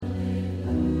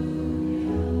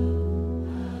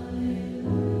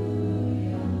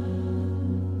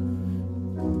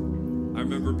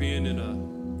remember being in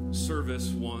a service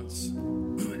once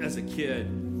as a kid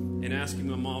and asking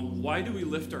my mom, why do we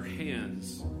lift our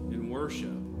hands in worship?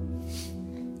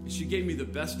 And she gave me the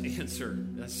best answer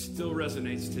that still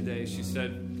resonates today. She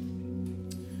said,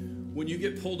 when you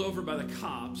get pulled over by the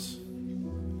cops,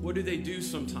 what do they do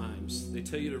sometimes? They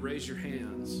tell you to raise your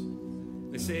hands.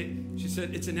 She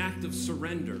said, it's an act of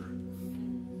surrender.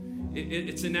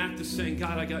 It's an act of saying,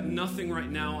 God, I got nothing right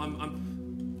now.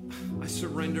 I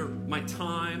surrender my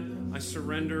time. I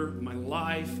surrender my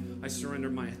life. I surrender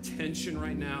my attention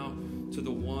right now to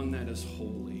the one that is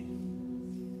holy.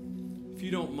 If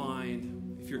you don't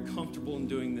mind, if you're comfortable in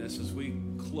doing this, as we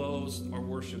close our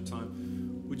worship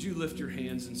time, would you lift your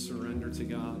hands and surrender to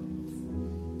God?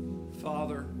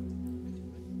 Father,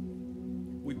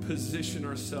 we position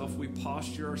ourselves, we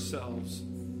posture ourselves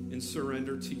in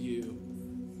surrender to you.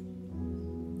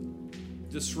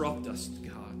 Disrupt us,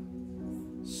 God.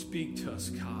 Speak to us,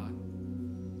 God.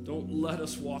 Don't let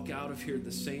us walk out of here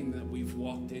the same that we've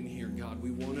walked in here, God.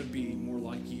 We want to be more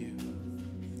like you.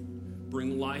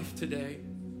 Bring life today.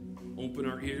 Open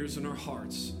our ears and our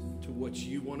hearts to what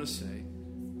you want to say.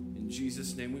 In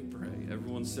Jesus' name we pray.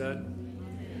 Everyone said,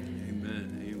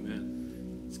 amen.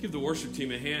 Amen. Let's give the worship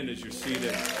team a hand as you're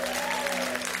seated.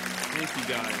 Thank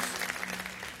you, guys.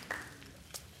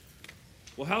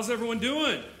 Well, how's everyone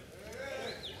doing?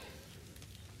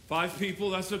 5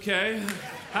 people, that's okay.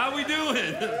 How we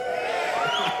doing?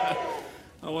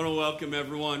 I want to welcome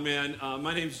everyone, man.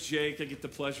 My name's Jake. I get the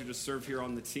pleasure to serve here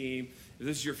on the team. If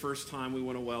this is your first time, we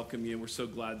want to welcome you, and we're so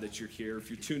glad that you're here. If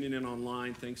you're tuning in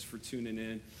online, thanks for tuning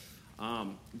in.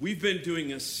 We've been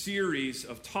doing a series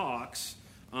of talks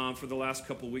for the last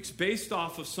couple of weeks based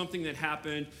off of something that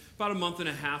happened about a month and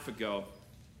a half ago.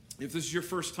 If this is your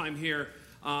first time here,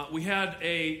 we had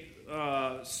a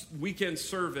weekend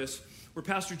service where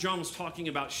Pastor John was talking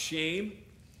about shame.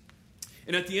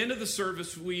 And at the end of the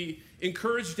service, we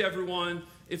encouraged everyone,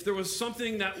 if there was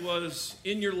something that was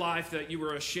in your life that you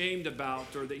were ashamed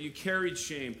about or that you carried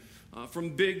shame,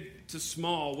 from big to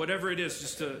small, whatever it is,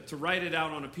 just to write it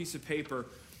out on a piece of paper.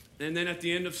 And then at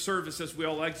the end of service, as we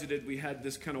all exited, we had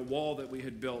this kind of wall that we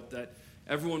had built that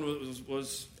everyone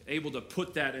was able to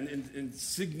put that and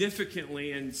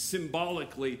significantly and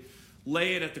symbolically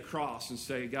lay it at the cross and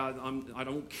say, God, I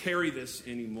don't carry this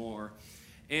anymore.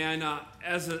 And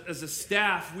as a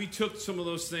staff, we took some of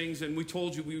those things and we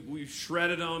told you we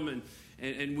shredded them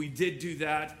and we did do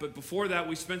that. But before that,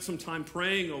 we spent some time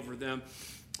praying over them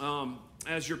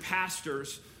as your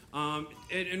pastors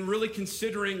and really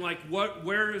considering like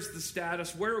where is the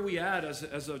status, where are we at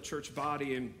as a church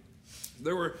body? And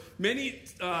there were many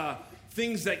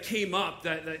things that came up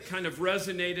that kind of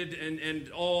resonated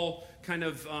and all kind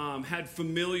of had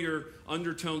familiar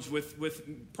undertones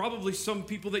with probably some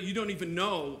people that you don't even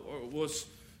know or was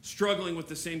struggling with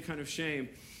the same kind of shame.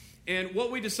 And what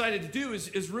we decided to do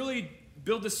is really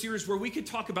build a series where we could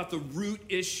talk about the root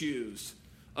issues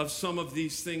of some of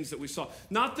these things that we saw,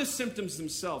 not the symptoms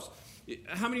themselves.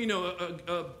 How many of you know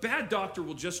a bad doctor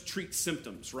will just treat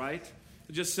symptoms, right?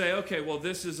 Just say, okay, well,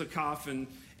 this is a cough and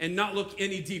not look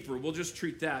any deeper. We'll just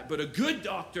treat that. But a good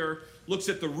doctor looks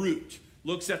at the root,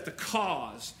 looks at the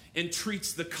cause, and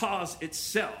treats the cause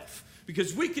itself.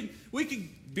 Because we could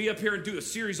be up here and do a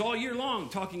series all year long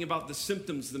talking about the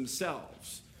symptoms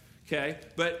themselves, okay?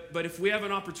 But if we have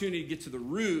an opportunity to get to the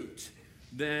root,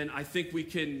 then I think we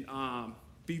can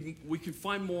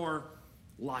find more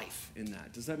life in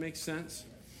that. Does that make sense?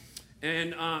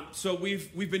 And so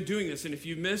we've been doing this. And if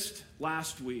you missed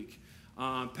last week,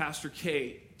 Pastor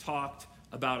Kate talked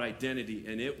about identity,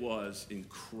 and it was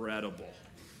incredible.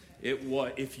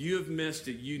 If you have missed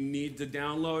it, you need to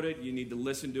download it. You need to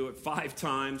listen to it 5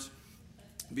 times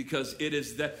because it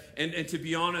is that. And to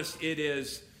be honest, it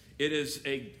is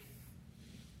a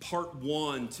part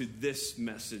 1 to this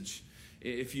message.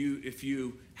 If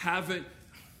you haven't,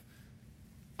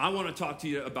 I want to talk to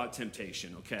you about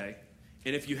temptation, okay?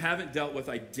 And if you haven't dealt with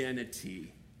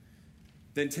identity,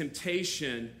 then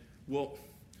temptation will.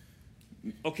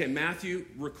 Okay, Matthew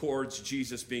records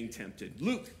Jesus being tempted.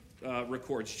 Luke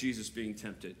records Jesus being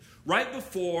tempted. Right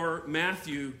before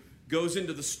Matthew goes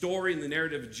into the story and the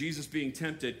narrative of Jesus being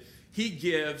tempted, he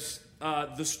gives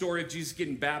the story of Jesus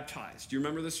getting baptized. Do you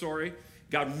remember the story?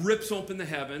 God rips open the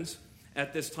heavens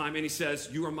at this time, and he says,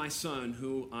 "You are my son,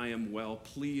 who I am well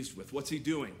pleased with." What's he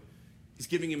doing? He's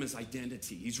giving him his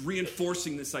identity. He's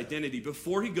reinforcing this identity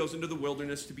before he goes into the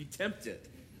wilderness to be tempted.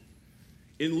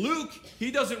 In Luke, he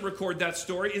doesn't record that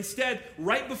story. Instead,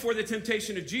 right before the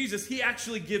temptation of Jesus, he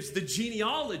actually gives the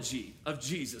genealogy of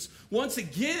Jesus. Once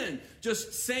again,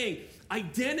 just saying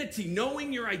identity,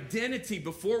 knowing your identity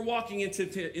before walking into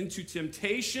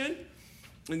temptation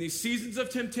in these seasons of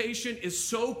temptation is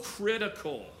so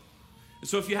critical. And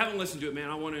so if you haven't listened to it, man,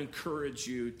 I want to encourage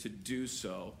you to do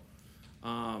so.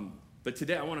 But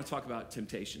today I want to talk about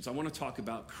temptations. I want to talk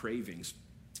about cravings.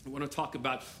 I want to talk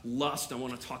about lust. I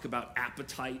want to talk about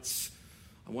appetites.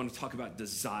 I want to talk about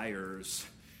desires.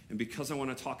 And because I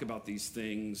want to talk about these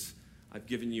things, I've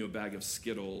given you a bag of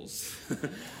Skittles.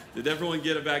 Did everyone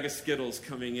get a bag of Skittles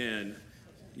coming in?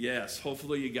 Yes,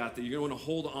 hopefully you got that. You're going to want to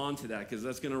hold on to that because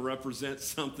that's going to represent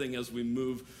something as we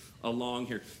move along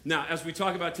here. Now, as we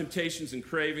talk about temptations and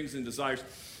cravings and desires,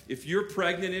 if you're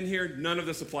pregnant in here, none of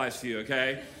this applies to you,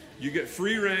 okay? You get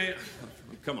free reign.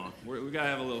 Come on, we got to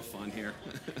have a little fun here.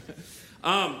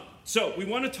 So we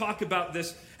want to talk about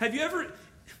this.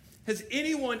 Has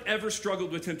anyone ever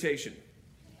struggled with temptation?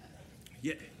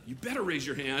 Yeah, you better raise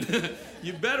your hand.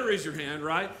 You better raise your hand,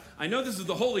 right? I know this is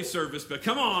the holy service, but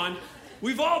come on.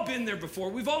 We've all been there before.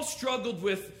 We've all struggled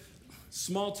with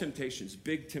small temptations,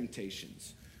 big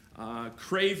temptations,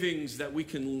 cravings that we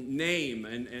can name,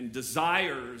 and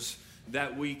desires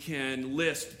that we can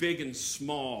list, big and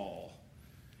small.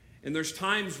 And there's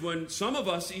times when some of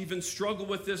us even struggle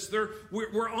with this.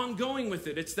 We're ongoing with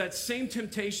it. It's that same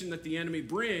temptation that the enemy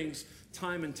brings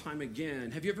time and time again.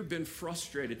 Have you ever been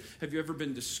frustrated? Have you ever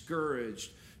been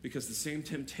discouraged? Because the same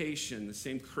temptation, the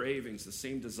same cravings, the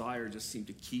same desire just seem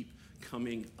to keep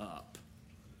coming up.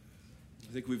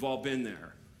 I think we've all been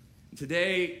there.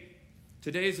 Today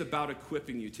is about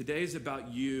equipping you. Today is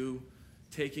about you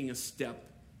taking a step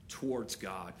towards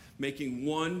God, making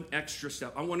one extra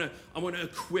step. I want to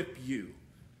equip you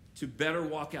to better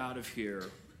walk out of here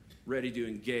ready to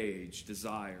engage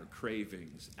desire,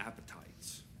 cravings,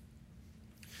 appetites.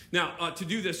 Now, to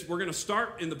do this, we're going to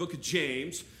start in the book of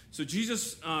James. So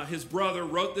Jesus, his brother,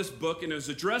 wrote this book, and it was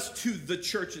addressed to the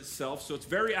church itself, so it's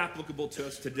very applicable to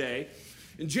us today.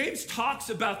 And James talks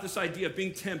about this idea of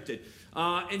being tempted,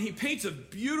 and he paints a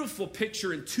beautiful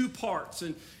picture in two parts.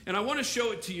 And I want to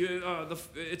show it to you.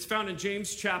 It's found in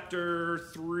James chapter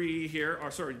 3 here,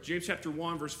 James chapter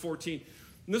 1, verse 14.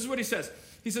 And this is what he says.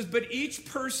 He says, "But each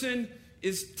person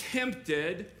is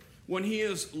tempted when he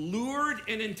is lured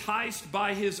and enticed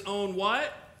by his own"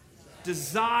 what?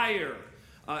 Desire.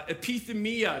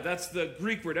 Epithemia, that's the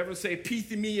Greek word. Everyone say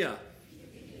epithemia.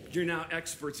 You're now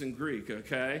experts in Greek,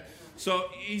 okay? So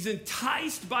he's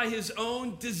enticed by his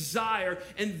own desire,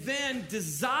 and then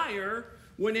desire,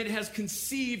 when it has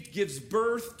conceived, gives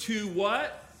birth to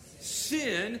what?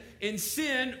 Sin. And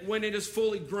sin, when it is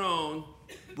fully grown,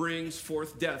 brings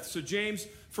forth death. So James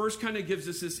first kind of gives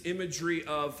us this imagery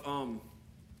of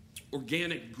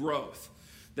organic growth,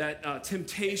 that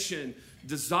temptation,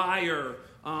 desire,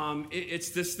 it's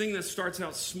this thing that starts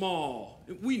out small.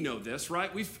 We know this,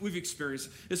 right? We've experienced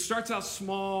it. It starts out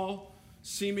small,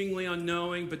 seemingly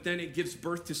unknowing, but then it gives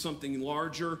birth to something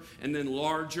larger, and then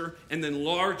larger, and then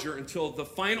larger, until the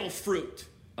final fruit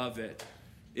of it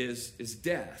is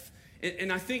death.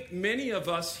 And I think many of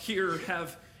us here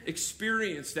have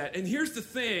experienced that. And here's the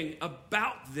thing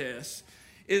about this,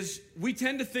 is we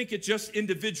tend to think it just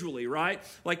individually, right?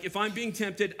 Like if I'm being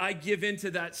tempted, I give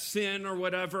into that sin or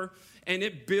whatever, and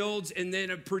it builds, and then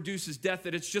it produces death,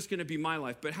 that it's just going to be my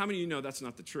life. But how many of you know that's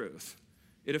not the truth?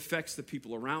 It affects the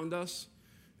people around us.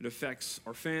 It affects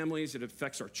our families. It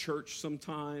affects our church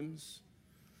sometimes.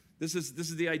 This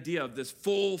is the idea of this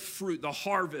full fruit, the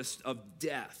harvest of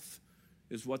death,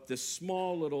 is what this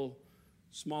small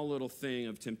little thing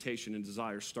of temptation and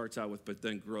desire starts out with, but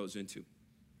then grows into.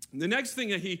 And the next thing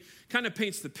that he kind of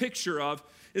paints the picture of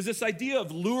is this idea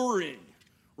of luring,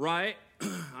 right?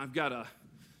 I've got a...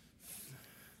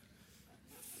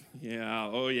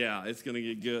 Yeah, it's going to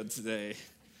get good today.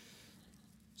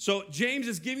 So James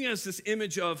is giving us this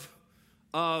image of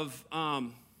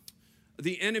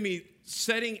the enemy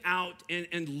setting out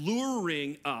and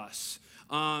luring us,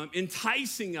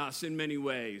 enticing us in many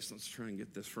ways. Let's try and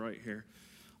get this right here.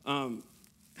 How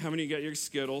many of you got your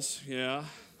Skittles? Yeah.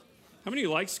 How many of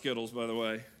you like Skittles, by the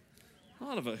way? A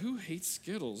lot of it. Who hates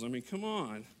Skittles? I mean, come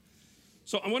on.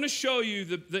 So I want to show you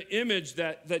the image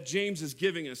that James is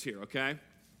giving us here, okay?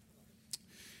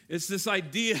 It's this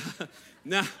idea.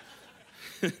 Now,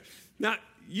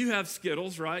 you have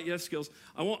Skittles, right? You have Skittles.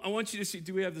 I want you to see,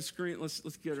 do we have the screen? Let's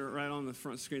get her right on the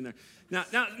front screen there.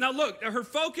 Now look, her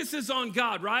focus is on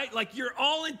God, right? Like you're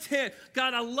all intent.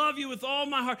 God, I love you with all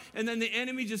my heart. And then the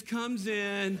enemy just comes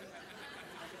in.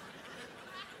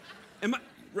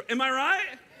 Am I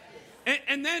right?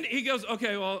 And then he goes,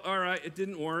 okay, well, all right, it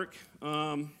didn't work.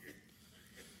 How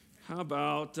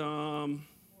about a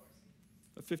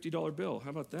 $50 bill?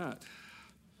 How about that?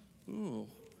 Oh,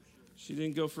 she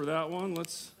didn't go for that one.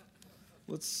 Let's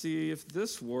see if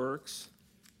this works.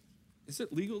 is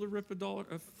it legal to rip a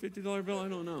 $50 bill? I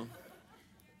don't know.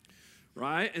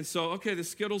 Right? And so, okay, the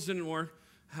Skittles didn't work.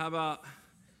 How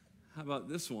about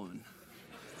this one?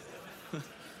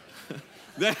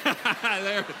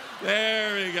 there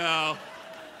we go.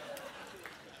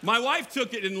 My wife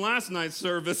took it in last night's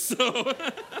service, so.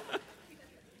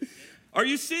 Are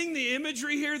you seeing the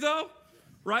imagery here, though?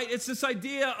 Right? It's this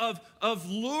idea of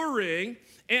luring.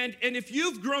 And if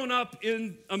you've grown up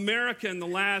in America in the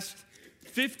last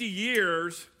 50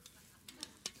 years,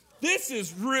 this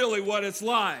is really what it's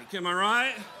like. Am I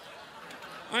right?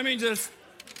 I mean, just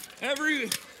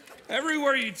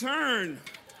everywhere you turn,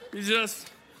 you just,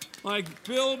 like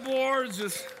billboards,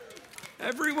 just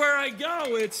everywhere I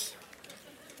go, it's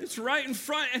right in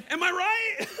front. Am I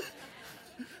right?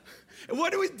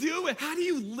 What do we do? How do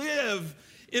you live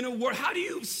in a world? How do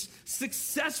you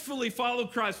successfully follow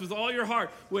Christ with all your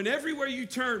heart when everywhere you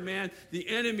turn, man, the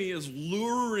enemy is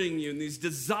luring you and these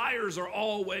desires are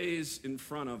always in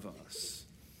front of us?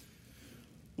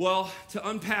 Well, to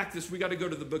unpack this, we got to go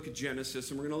to the book of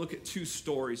Genesis, and we're going to look at two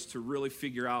stories to really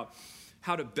figure out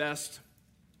how to best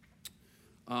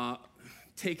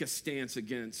take a stance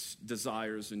against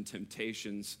desires and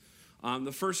temptations.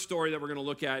 The first story that we're going to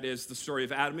look at is the story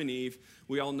of Adam and Eve.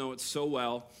 We all know it so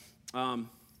well.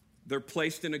 They're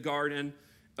placed in a garden,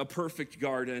 a perfect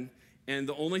garden, and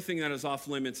the only thing that is off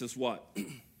limits is what?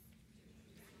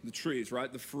 The trees,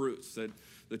 right? The fruits,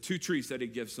 the two trees that he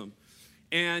gives them.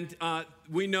 And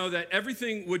we know that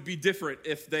everything would be different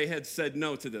if they had said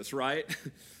no to this, right?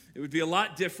 It would be a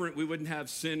lot different. We wouldn't have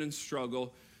sin and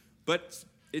struggle. But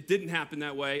it didn't happen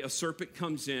that way. A serpent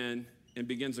comes in and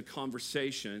begins a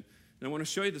conversation. And I want to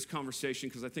show you this conversation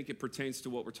because I think it pertains to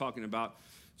what we're talking about.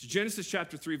 It's Genesis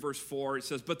chapter 3, verse 4. It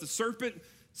says, but the serpent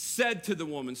said to the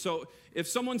woman. So if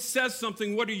someone says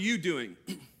something, what are you doing?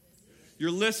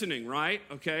 You're listening, right?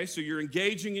 Okay, so you're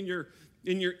engaging in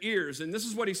your ears. And this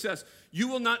is what he says. You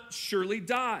will not surely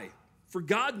die. For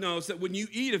God knows that when you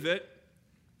eat of it,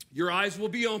 your eyes will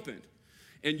be opened.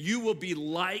 And you will be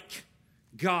like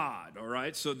God, all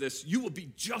right? So you will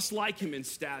be just like him in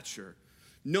stature,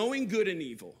 knowing good and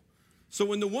evil. So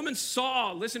when the woman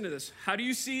saw, listen to this, how do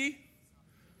you see?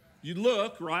 You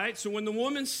look, right? So when the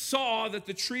woman saw that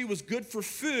the tree was good for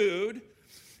food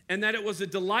and that it was a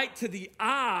delight to the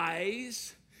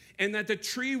eyes and that the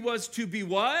tree was to be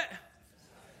what?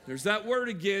 There's that word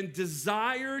again,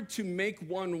 desired to make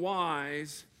one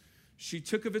wise. She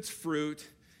took of its fruit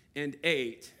and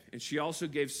ate, and she also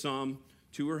gave some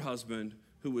to her husband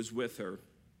who was with her,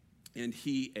 and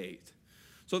he ate.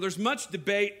 So there's much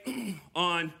debate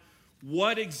on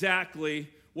what exactly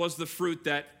was the fruit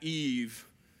that Eve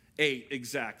ate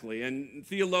exactly. And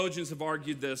theologians have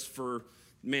argued this for,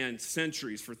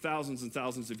 centuries, for thousands and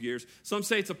thousands of years. Some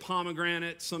say it's a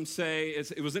pomegranate. Some say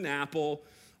it was an apple.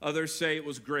 Others say it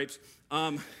was grapes.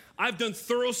 I've done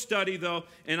thorough study, though,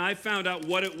 and I found out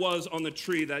what it was on the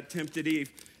tree that tempted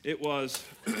Eve. It was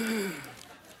a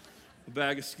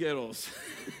bag of Skittles.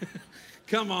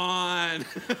 Come on.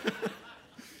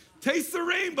 Taste the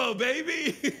rainbow,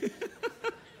 baby.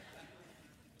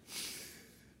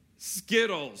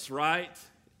 Skittles, right?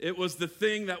 It was the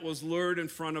thing that was lured in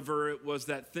front of her. It was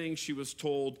that thing she was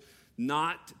told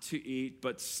not to eat,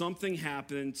 but something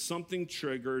happened, something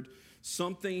triggered,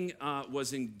 something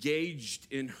was engaged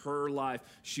in her life.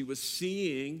 She was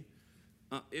seeing,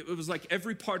 it was like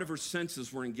every part of her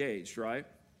senses were engaged, right?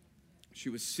 She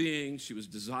was seeing, she was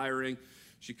desiring,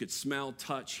 she could smell,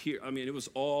 touch, hear. I mean, it was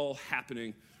all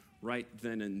happening right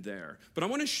then and there. But I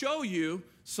want to show you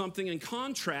something in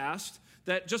contrast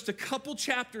that just a couple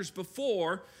chapters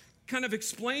before kind of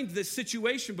explained this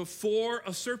situation before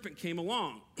a serpent came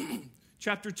along.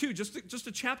 Chapter 2, just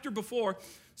a chapter before,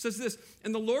 says this,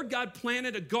 and the Lord God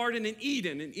planted a garden in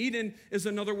Eden, and Eden is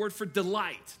another word for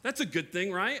delight. That's a good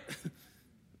thing, right?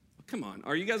 Come on,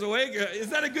 are you guys awake? Is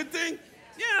that a good thing?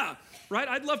 Yeah, right?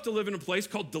 I'd love to live in a place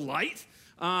called Delight.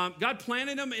 God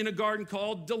planted him in a garden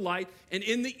called Delight, and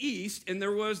in the east, and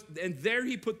there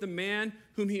he put the man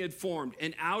whom he had formed.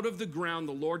 And out of the ground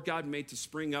the Lord God made to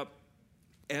spring up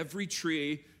every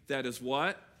tree that is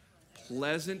what?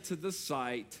 Pleasant to the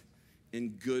sight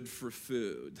and good for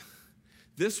food.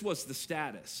 This was the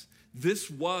status. This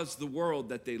was the world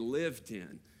that they lived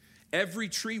in. Every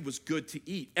tree was good to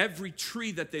eat. Every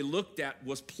tree that they looked at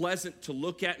was pleasant to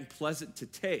look at and pleasant to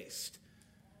taste.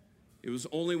 It was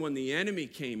only when the enemy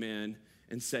came in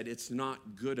and said, it's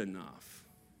not good enough.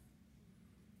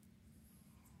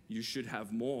 You should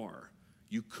have more.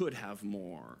 You could have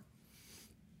more.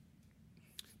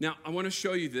 Now, I want to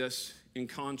show you this in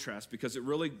contrast because it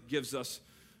really gives us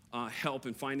help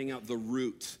in finding out the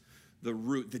root the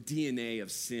root, the DNA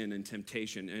of sin and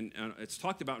temptation. And it's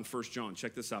talked about in 1 John.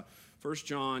 Check this out. 1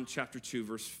 John chapter 2,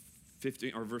 verse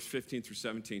 15 through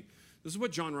 17. This is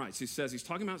what John writes. He says, he's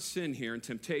talking about sin here and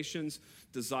temptations,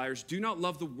 desires. Do not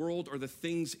love the world or the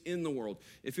things in the world.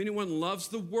 If anyone loves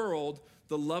the world,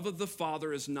 the love of the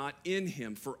Father is not in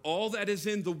him. For all that is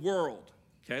in the world,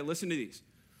 okay, listen to these.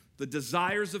 The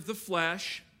desires of the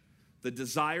flesh, the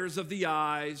desires of the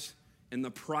eyes, and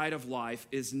the pride of life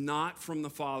is not from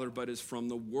the Father, but is from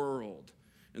the world.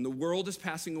 And the world is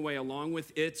passing away along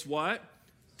with its what?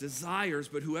 Desires,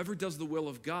 but whoever does the will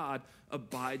of God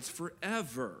abides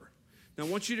forever. Now, I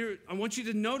want you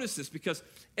to notice this, because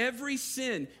every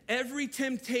sin, every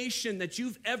temptation that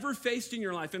you've ever faced in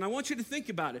your life, and I want you to think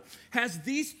about it, has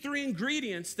these three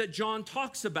ingredients that John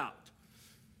talks about.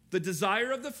 The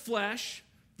desire of the flesh,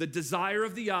 the desire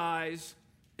of the eyes,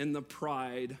 and the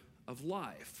pride of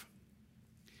life.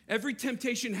 Every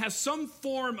temptation has some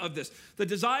form of this. The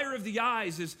desire of the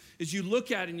eyes is you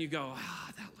look at it and you go,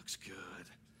 that looks good.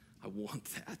 I want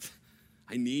that.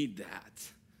 I need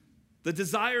that. The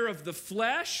desire of the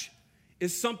flesh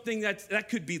is something that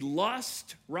could be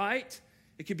lust, right?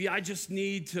 It could be, I just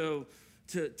need to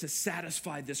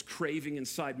satisfy this craving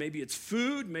inside. Maybe it's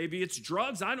food, maybe it's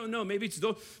drugs, I don't know. Maybe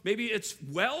it's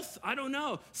wealth, I don't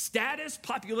know. Status,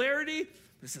 popularity.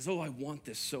 But it says, I want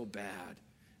this so bad.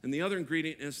 And the other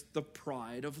ingredient is the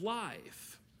pride of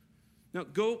life. Now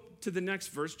go to the next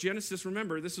verse. Genesis,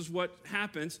 remember, this is what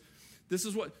happens.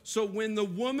 So when the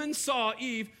woman saw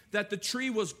Eve, that the tree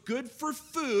was good for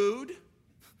food,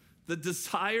 the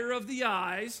desire of the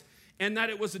eyes, and that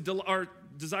it was desire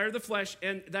of the flesh,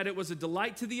 and that it was a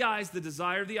delight to the eyes, the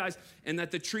desire of the eyes, and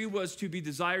that the tree was to be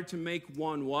desired to make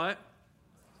one what?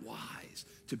 Wise,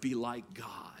 to be like God.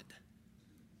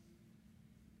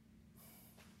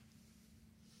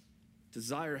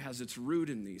 Desire has its root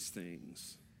in these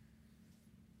things.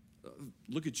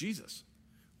 Look at Jesus.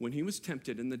 When he was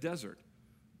tempted in the desert,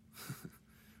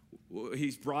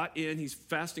 he's brought in, he's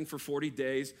fasting for 40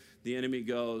 days. The enemy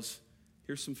goes,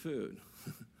 here's some food,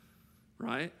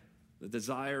 right? The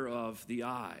desire of the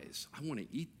eyes. I want to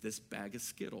eat this bag of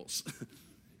Skittles.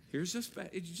 Here's this bag.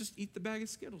 You just eat the bag of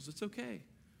Skittles. It's okay,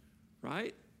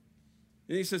 right?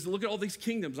 And he says, look at all these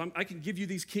kingdoms. I can give you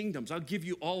these kingdoms. I'll give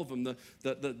you all of them.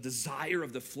 The desire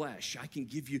of the flesh. I can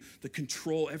give you the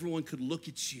control. Everyone could look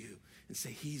at you and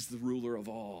say, he's the ruler of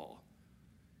all.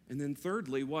 And then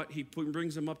thirdly, he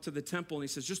brings him up to the temple and he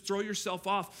says, just throw yourself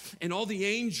off and all the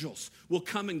angels will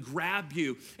come and grab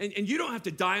you. And you don't have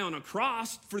to die on a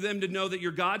cross for them to know that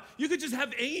you're God. You could just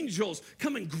have angels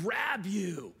come and grab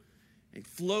you and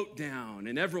float down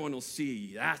and everyone will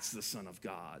see that's the Son of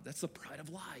God. That's the pride of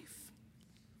life.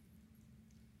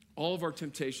 All of our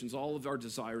temptations, all of our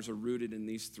desires are rooted in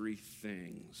these three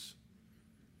things.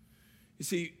 You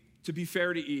see, to be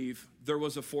fair to Eve, there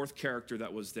was a fourth character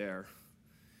that was there.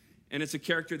 And it's a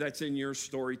character that's in your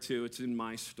story too. It's in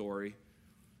my story.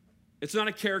 It's not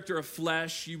a character of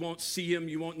flesh. You won't see him.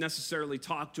 You won't necessarily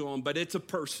talk to him. But it's a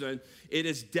person. It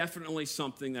is definitely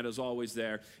something that is always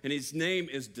there. And his name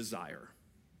is desire.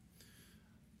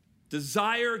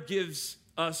 Desire gives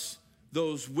us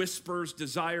those whispers.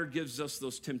 Desire gives us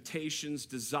those temptations.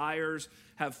 Desires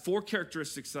have four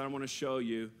characteristics that I want to show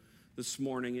you this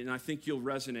morning, and I think you'll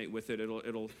resonate with it.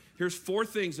 Here's four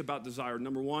things about desire.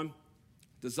 Number one,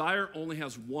 desire only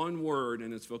has one word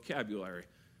in its vocabulary: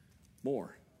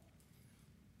 more.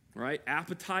 All right?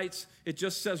 Appetites, it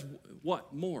just says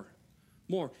what? More.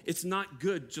 More. It's not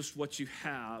good just what you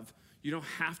have. You don't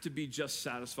have to be just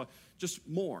satisfied. Just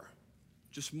more.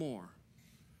 Just more.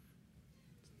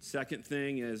 Second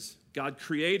thing is God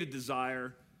created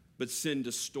desire, but sin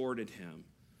distorted him.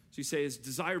 So you say, is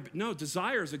desire? No,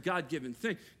 desire is a God-given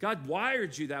thing. God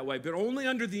wired you that way, but only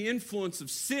under the influence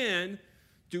of sin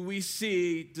do we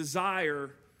see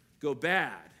desire go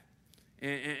bad.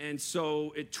 And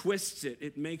so it twists it.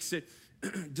 It makes it,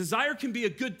 desire can be a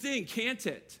good thing, can't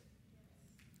it?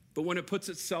 But when it puts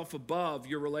itself above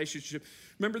your relationship.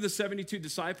 Remember the 72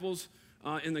 disciples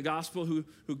in the gospel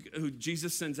who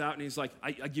Jesus sends out, and he's like,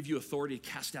 I give you authority to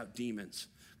cast out demons.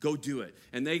 Go do it.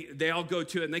 And they all go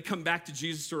to it, and they come back to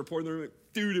Jesus to report, and they're like,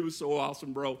 dude, it was so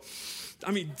awesome, bro.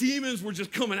 I mean, demons were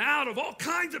just coming out of all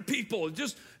kinds of people,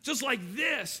 just like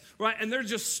this, right? And they're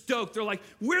just stoked. They're like,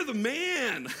 we're the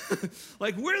man.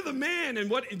 Like, we're the man. And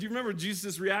what, do you remember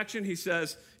Jesus' reaction? He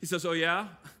says, oh yeah?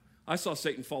 I saw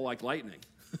Satan fall like lightning.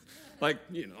 Like,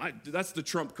 you know, that's the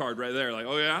trump card right there. Like,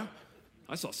 oh yeah?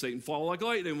 I saw Satan fall like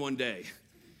lightning one day.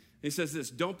 He says this,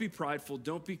 don't be prideful,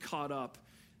 don't be caught up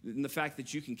in the fact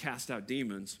that you can cast out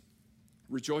demons.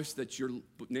 Rejoice that your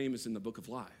name is in the book of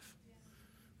life.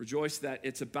 Rejoice that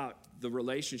it's about the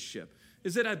relationship.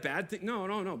 Is it a bad thing?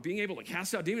 No. Being able to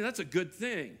cast out demons, that's a good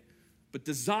thing. But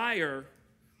desire,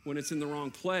 when it's in the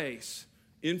wrong place,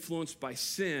 influenced by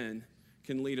sin,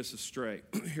 can lead us astray.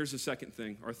 Here's the second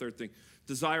thing, or third thing.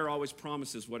 Desire always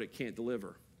promises what it can't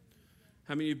deliver.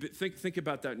 How many of you think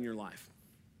about that in your life?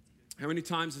 How many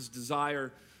times is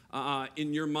desire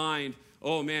in your mind,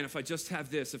 oh man, if I just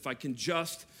have this, if I can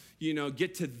just,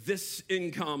 get to this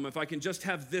income, if I can just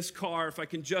have this car, if I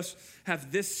can just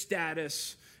have this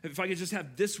status, if I can just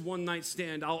have this one night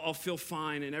stand, I'll feel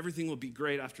fine and everything will be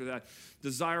great after that.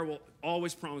 Desire will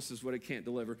always promises what it can't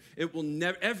deliver. It will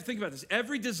never, think about this,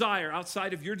 every desire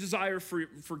outside of your desire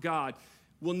for God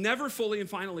will never fully and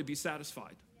finally be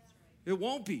satisfied. It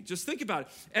won't be. Just think about it.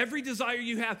 Every desire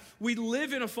you have, we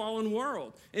live in a fallen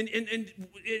world. And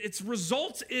its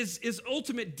result is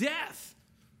ultimate death.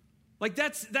 Like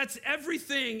that's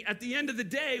everything at the end of the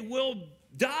day will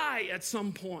die at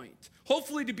some point.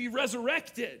 Hopefully to be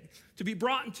resurrected, to be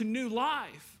brought into new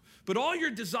life. But all your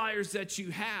desires that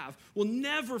you have will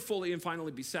never fully and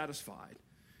finally be satisfied.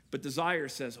 But desire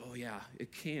says, oh yeah,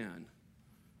 it can.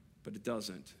 But it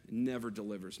doesn't. It never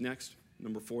delivers. Next,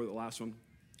 number 4, the last one.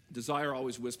 Desire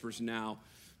always whispers now,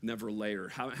 never later.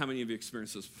 How many of you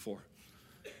experienced this before?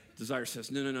 Desire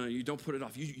says, no, you don't put it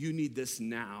off. You need this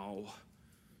now.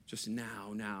 Just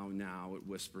now, it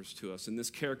whispers to us. And this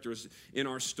character is in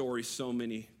our story so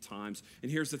many times.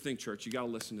 And here's the thing, church, you got to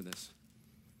listen to this.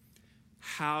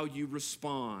 How you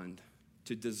respond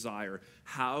to desire,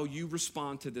 how you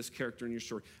respond to this character in your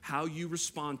story, how you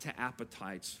respond to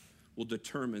appetites will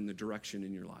determine the direction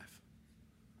in your life.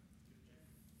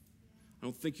 I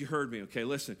don't think you heard me, okay?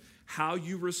 Listen, how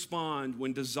you respond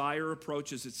when desire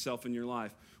approaches itself in your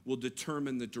life will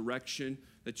determine the direction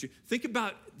that you... Think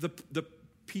about the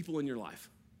people in your life.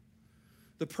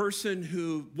 The person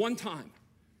who one time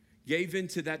gave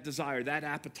into that desire, that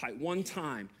appetite, one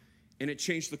time, and it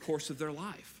changed the course of their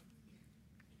life.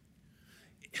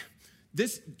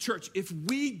 This church, if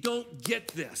we don't get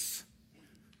this,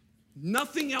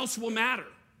 nothing else will matter.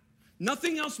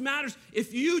 Nothing else matters.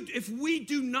 If we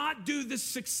do not do this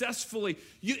successfully,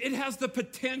 it has the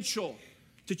potential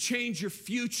to change your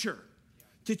future,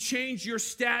 to change your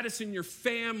status in your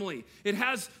family. It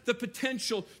has the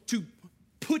potential to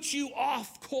put you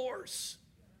off course.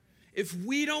 If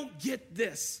we don't get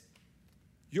this,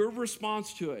 your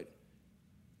response to it,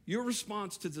 your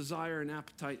response to desire and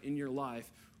appetite in your life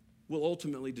will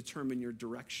ultimately determine your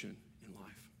direction in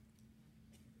life,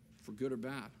 for good or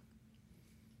bad.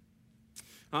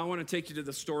 I want to take you to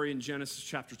the story in Genesis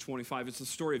chapter 25. It's the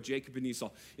story of Jacob and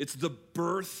Esau. It's the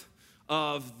birth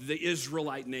of the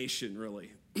Israelite nation,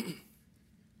 really.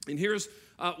 And here's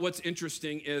what's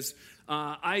interesting is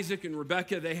Isaac and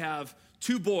Rebekah, they have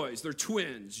 2 boys. They're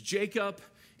twins, Jacob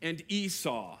and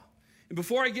Esau. And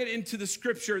before I get into the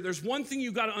scripture, there's one thing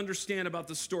you got to understand about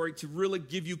the story to really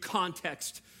give you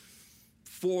context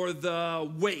for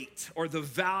the weight or the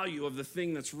value of the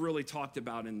thing that's really talked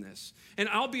about in this. And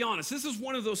I'll be honest, this is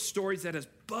one of those stories that has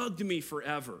bugged me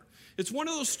forever. It's one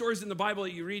of those stories in the Bible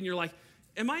that you read and you're like,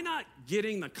 am I not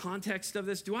getting the context of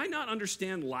this? Do I not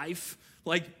understand life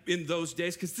like in those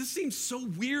days? Because this seems so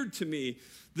weird to me,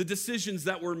 the decisions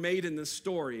that were made in this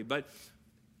story. But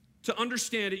to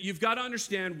understand it, you've got to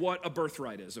understand what a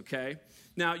birthright is, okay?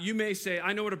 Now, you may say,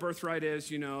 I know what a birthright is.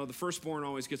 The firstborn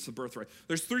always gets the birthright.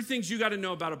 There's 3 things you got to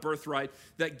know about a birthright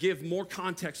that give more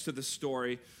context to the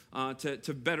story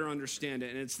to better understand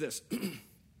it, and it's this.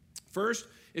 First,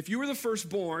 if you were the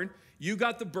firstborn, you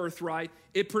got the birthright.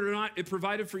 It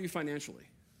provided for you financially.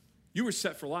 You were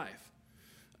set for life.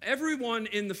 Everyone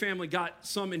in the family got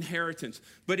some inheritance,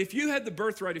 but if you had the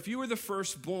birthright, if you were the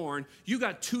firstborn, you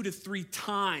got 2 to 3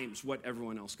 times what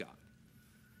everyone else got.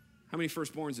 How many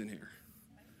firstborns in here?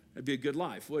 That'd be a good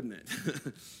life, wouldn't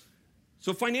it?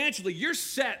 So financially, you're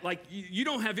set. Like, you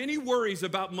don't have any worries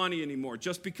about money anymore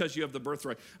just because you have the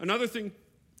birthright. Another thing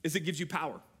is it gives you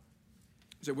power.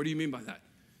 So what do you mean by that?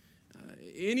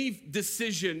 Any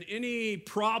decision, any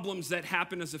problems that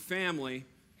happen as a family,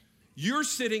 you're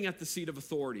sitting at the seat of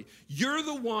authority. You're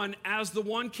the one, as the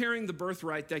one carrying the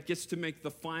birthright, that gets to make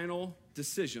the final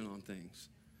decision on things.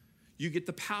 You get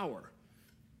the power.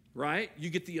 Right? You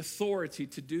get the authority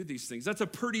to do these things. That's a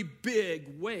pretty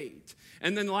big weight.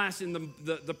 And then last, in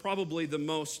the probably the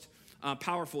most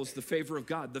powerful is the favor of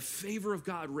God. The favor of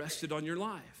God rested on your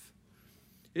life.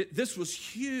 This was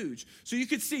huge. So you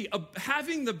could see,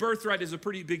 having the birthright is a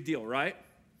pretty big deal, right?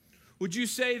 Would you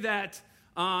say that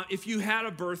if you had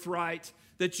a birthright,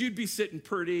 that you'd be sitting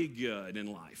pretty good in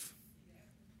life?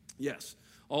 Yes.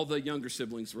 All the younger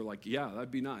siblings were like, yeah, that'd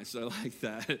be nice. I like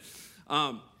that.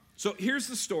 So here's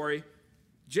the story.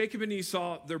 Jacob and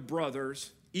Esau, they're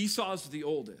brothers. Esau's the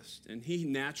oldest, and he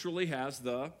naturally has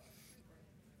the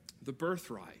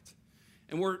birthright.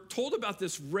 And we're told about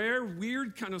this rare,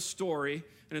 weird kind of story,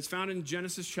 and it's found in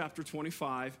Genesis chapter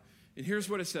 25. And here's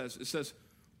what it says. It says,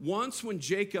 once when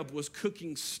Jacob was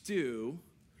cooking stew,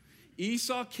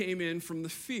 Esau came in from the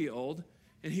field,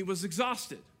 and he was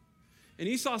exhausted. And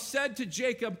Esau said to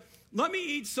Jacob, let me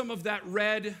eat some of that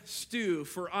red stew,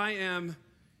 for I am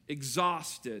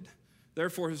exhausted.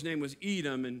 Therefore, his name was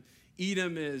Edom, and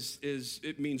Edom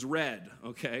it means red,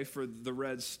 okay, for the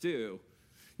red stew.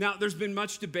 Now, there's been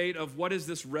much debate of what is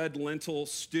this red lentil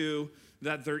stew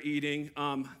that they're eating.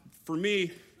 For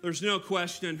me, there's no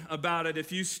question about it.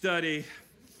 If you study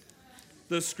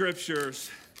the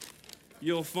scriptures,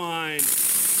 you'll find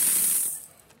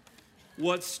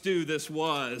what stew this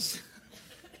was.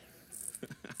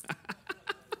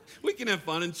 We can have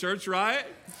fun in church, right?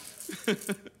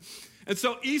 And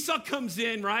so Esau comes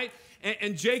in, right?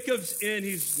 And Jacob's in.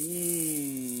 He's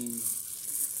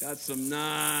got some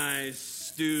nice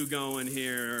stew going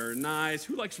here. Nice.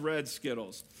 Who likes red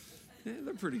Skittles? Yeah,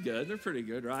 they're pretty good. They're pretty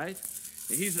good, right?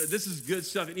 And this is good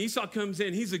stuff. And Esau comes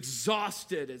in. He's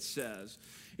exhausted, it says.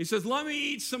 He says, let me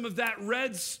eat some of that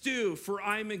red stew, for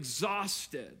I'm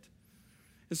exhausted.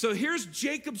 And so here's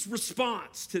Jacob's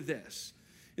response to this.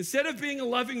 Instead of being a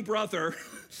loving brother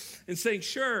and saying,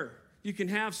 sure, you can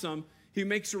have some, he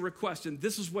makes a request. And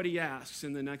this is what he asks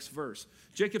in the next verse.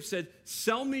 Jacob said,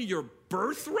 sell me your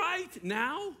birthright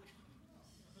now?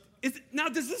 Now,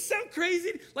 does this sound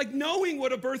crazy? Like, knowing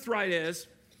what a birthright is,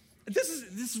 this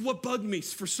is what bugged me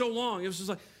for so long. It was just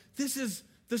like, this is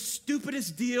the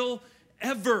stupidest deal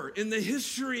ever in the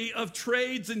history of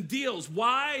trades and deals.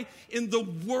 Why in the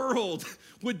world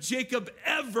would Jacob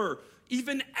ever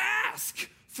even ask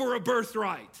for a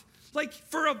birthright? Like,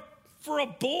 for a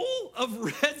bowl of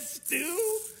red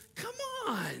stew? Come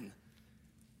on.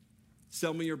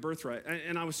 Sell me your birthright.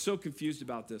 And I was so confused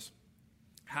about this.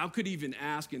 How could he even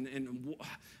ask, and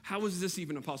how was this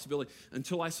even a possibility?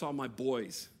 Until I saw my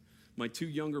boys, my two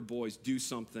younger boys, do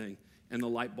something, and the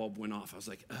light bulb went off. I was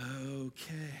like,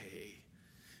 okay.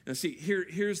 Now see,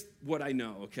 here's what I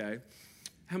know, okay?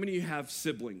 How many of you have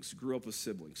siblings, grew up with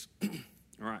siblings?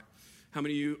 All right. How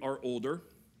many of you are older?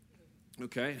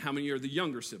 Okay. How many are the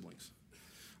younger siblings?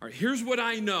 All right, here's what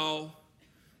I know,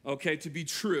 okay, to be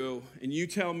true, and you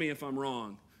tell me if I'm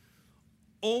wrong.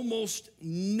 Almost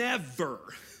never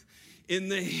in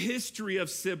the history of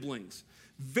siblings,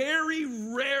 very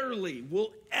rarely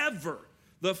will ever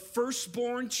the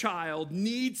firstborn child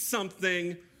need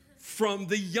something from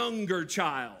the younger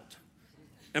child.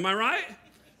 Am I right?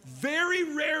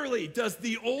 Very rarely does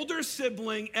the older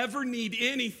sibling ever need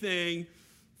anything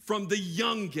from the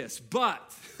youngest.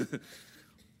 But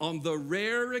on the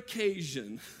rare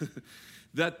occasion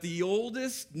that the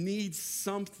oldest needs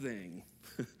something,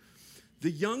 the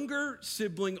younger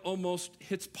sibling almost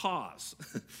hits pause.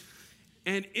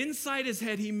 And inside his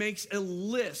head, he makes a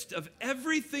list of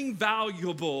everything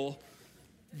valuable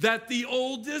that the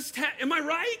oldest has. Am I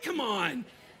right? Come on.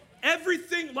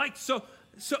 Everything like so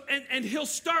and he'll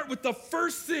start with the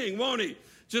first thing, won't he?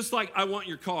 Just like, I want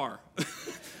your car.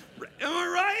 Am I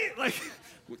right? Like,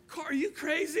 car, are you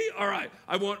crazy? All right,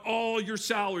 I want all your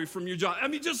salary from your job. I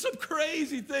mean, just some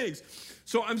crazy things.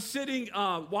 So I'm sitting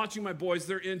watching my boys.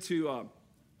 They're into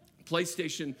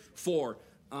PlayStation 4.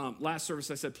 Last service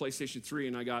I said PlayStation 3,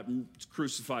 and I got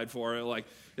crucified for it. Like,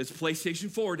 it's PlayStation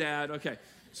 4, Dad. Okay.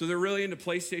 So they're really into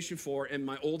PlayStation 4, and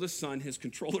my oldest son, his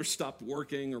controller stopped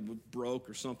working or broke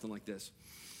or something like this.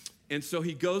 And so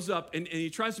he goes up, and he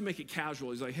tries to make it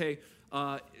casual. He's like, hey,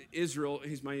 Israel,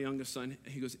 he's my youngest son.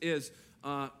 He goes,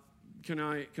 can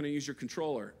I use your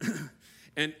controller?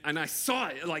 and I saw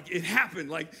it, like it happened,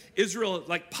 like Israel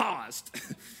like paused.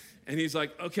 And he's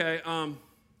like, okay, and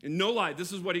no lie,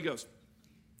 this is what he goes.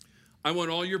 I want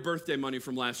all your birthday money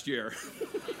from last year.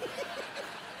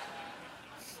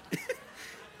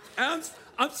 And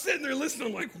I'm sitting there listening,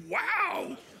 I'm like,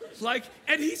 wow. Like,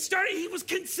 and he was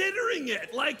considering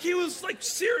it. Like, he was like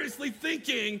seriously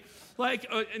thinking, like,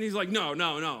 and he's like, no,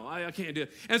 I can't do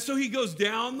it. And so he goes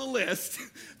down the list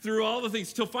through all the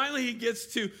things till finally he gets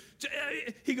to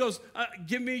he goes,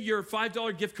 give me your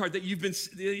 $5 gift card that you've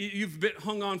been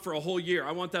hung on for a whole year.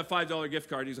 I want that $5 gift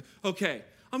card. He's like, okay.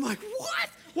 I'm like, what?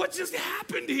 What just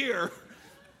happened here?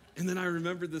 And then I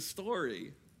remembered the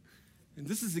story. And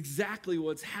this is exactly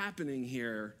what's happening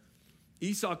here.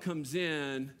 Esau comes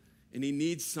in and he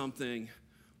needs something.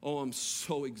 Oh, I'm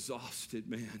so exhausted,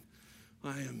 man.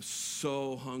 I am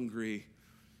so hungry.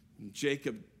 And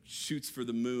Jacob shoots for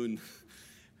the moon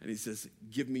and he says,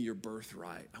 give me your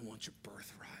birthright. I want your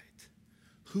birthright.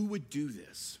 Who would do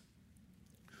this?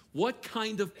 What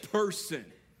kind of person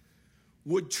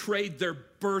would trade their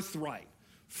birthright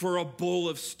for a bowl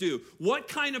of stew? What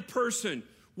kind of person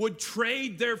would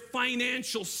trade their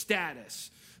financial status,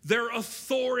 their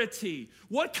authority?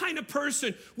 What kind of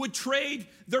person would trade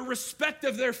the respect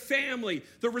of their family,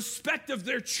 the respect of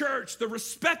their church, the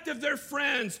respect of their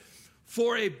friends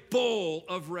for a bowl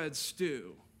of red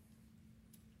stew?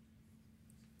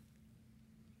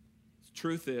 The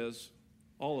truth is,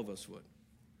 all of us would,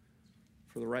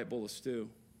 for the right bowl of stew.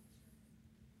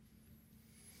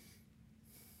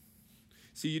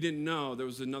 See, you didn't know there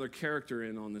was another character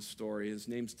in on this story. His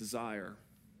name's Desire.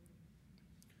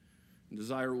 And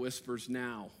Desire whispers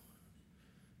now,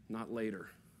 not later.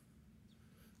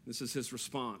 This is his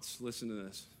response. Listen to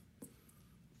this.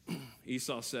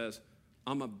 Esau says,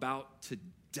 I'm about to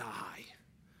die.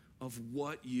 Of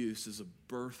what use is a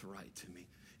birthright to me?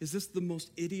 Is this the most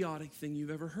idiotic thing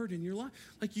you've ever heard in your life?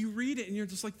 Like, you read it and you're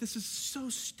just like, this is so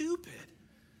stupid.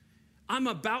 I'm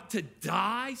about to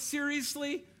die?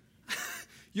 Seriously?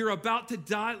 You're about to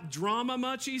die? Drama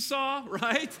much, Esau,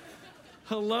 right?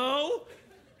 Hello?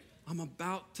 I'm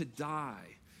about to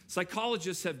die.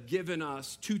 Psychologists have given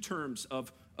us two terms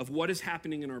of what is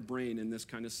happening in our brain in this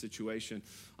kind of situation.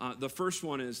 The first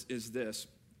one is this: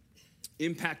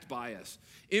 impact bias.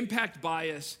 Impact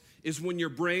bias is when your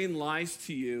brain lies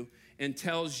to you and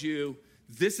tells you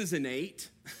this is an 8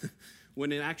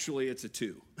 when actually it's a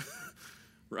 2.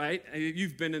 Right?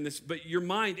 You've been in this, but your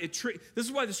mind, this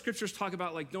is why the scriptures talk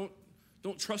about, like, don't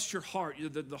trust your heart.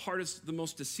 The heart is the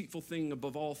most deceitful thing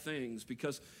above all things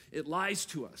because it lies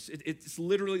to us. It's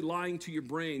literally lying to your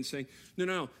brain saying,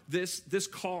 no, this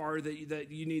car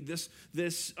that you need,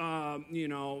 this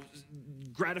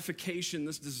gratification,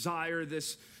 this desire,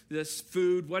 this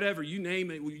food, whatever, you name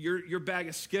it, your bag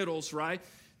of Skittles, right?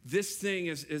 This thing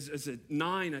is a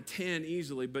 9, a 10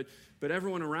 easily, but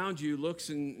everyone around you looks,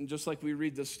 and just like we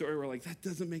read this story, we're like, that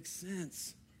doesn't make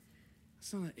sense.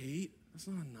 That's not an 8. That's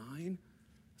not a 9.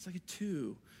 It's like a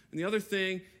 2. And the other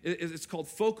thing is it's called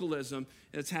focalism,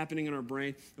 and it's happening in our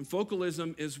brain. And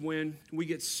focalism is when we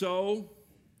get so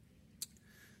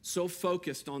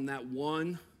focused on that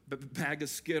one bag of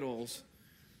Skittles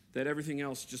that everything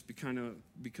else just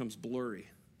becomes blurry.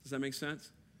 Does that make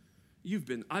sense?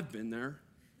 I've been there.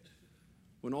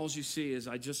 When all you see is,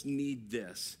 I just need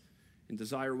this. And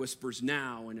desire whispers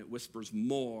now, and it whispers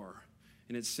more.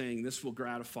 And it's saying, this will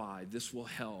gratify, this will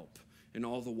help. And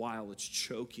all the while, it's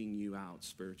choking you out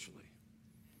spiritually.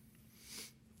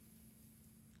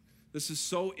 This is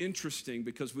so interesting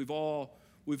because we've all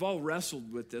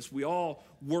wrestled with this. We all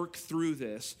work through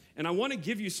this. And I want to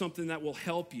give you something that will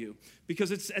help you.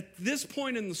 Because it's at this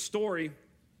point in the story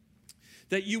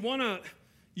that you want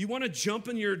to jump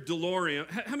in your DeLorean.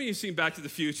 How many of you have seen Back to the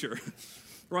Future?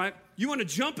 Right? You want to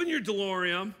jump in your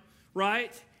DeLorean,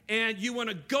 right? And you want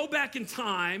to go back in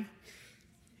time,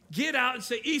 get out and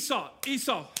say, Esau,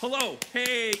 hello.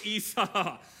 Hey,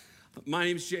 Esau. My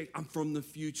name's Jake. I'm from the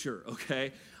future,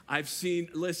 okay?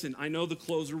 Listen, I know the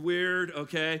clothes are weird,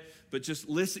 okay? But just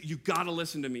listen. You got to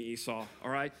listen to me, Esau,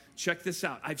 all right? Check this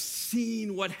out. I've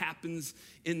seen what happens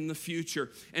in the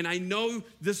future. And I know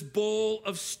this bowl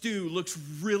of stew looks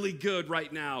really good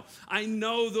right now. I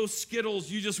know those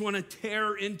Skittles you just want to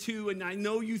tear into, and I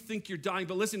know you think you're dying.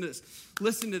 But listen to this.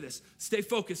 Listen to this. Stay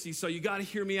focused, Esau. You got to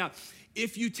hear me out.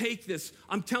 If you take this,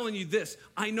 I'm telling you this,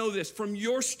 I know this, from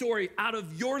your story, out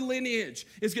of your lineage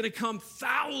is going to come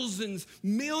thousands,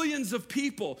 millions of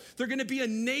people. They're going to be a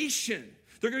nation.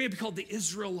 They're going to be called the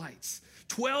Israelites.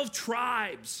 12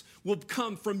 tribes will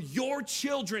come from your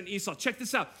children, Esau. Check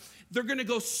this out. They're going to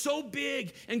go so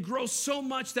big and grow so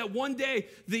much that one day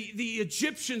the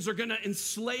Egyptians are going to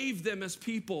enslave them as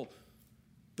people.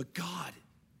 But God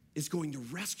is going to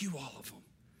rescue all of them.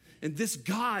 And this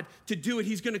God, to do it,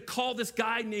 he's going to call this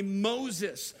guy named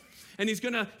Moses. And he's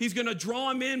going to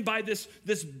draw him in by this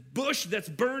bush that's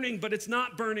burning, but it's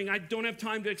not burning. I don't have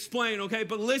time to explain, okay?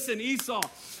 But listen, Esau,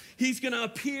 he's going to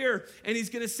appear and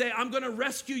he's going to say, I'm going to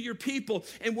rescue your people.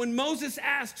 And when Moses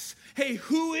asks, hey,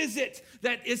 who is it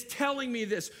that is telling me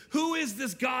this? Who is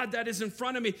this God that is in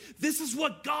front of me? This is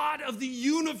what God of the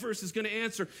universe is going to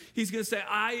answer. He's going to say,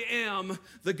 I am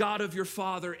the God of your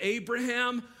father,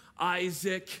 Abraham,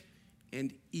 Isaac,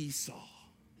 and Esau.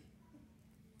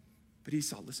 But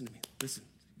Esau, listen to me. Listen,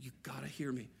 you got to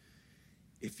hear me.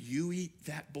 If you eat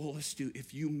that bowl of stew,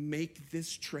 if you make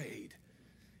this trade,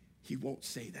 he won't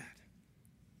say that.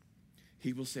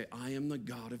 He will say, I am the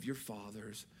God of your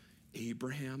fathers,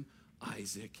 Abraham,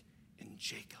 Isaac, and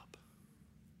Jacob.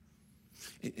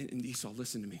 And Esau,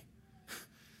 listen to me.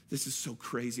 This is so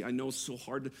crazy. I know it's so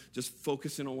hard to just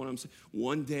focus in on what I'm saying.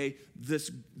 One day, this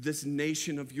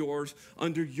nation of yours,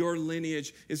 under your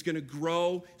lineage, is going to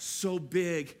grow so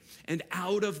big. And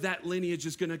out of that lineage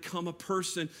is going to come a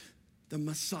person, the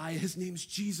Messiah. His name's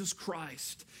Jesus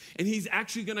Christ. And he's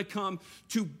actually going to come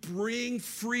to bring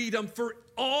freedom for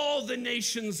all the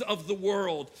nations of the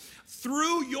world.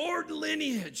 Through your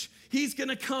lineage, he's going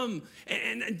to come.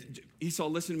 And Esau,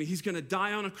 listen to me. He's going to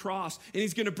die on a cross, and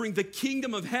he's going to bring the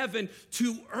kingdom of heaven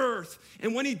to earth.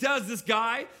 And when he does, this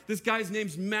guy's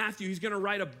name's Matthew. He's going to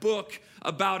write a book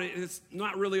about it. And it's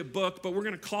not really a book, but we're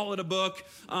going to call it a book.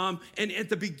 And at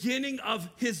the beginning of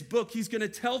his book, he's going to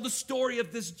tell the story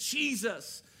of this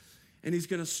Jesus. And he's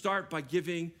going to start by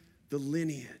giving the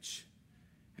lineage.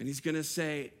 And he's going to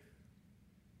say,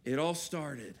 it all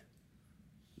started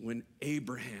when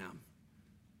Abraham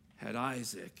had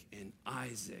Isaac, and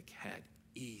Isaac had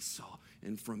Esau.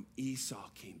 And from Esau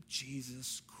came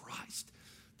Jesus Christ,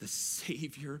 the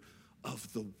Savior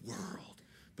of the world.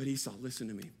 But Esau, listen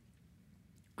to me.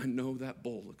 I know that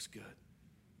bowl looks good.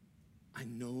 I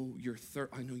know you're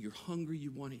I know you're hungry,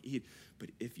 you want to eat. But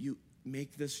if you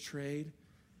make this trade,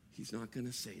 he's not going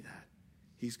to say that.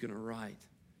 He's going to write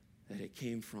that it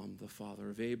came from the father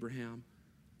of Abraham,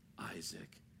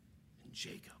 Isaac, and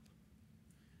Jacob.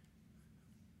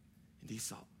 And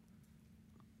Esau,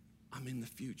 I'm in the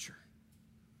future.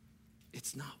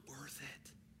 It's not worth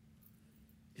it.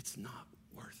 It's not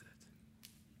worth it.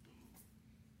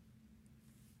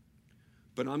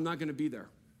 But I'm not going to be there.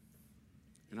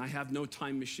 And I have no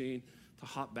time machine to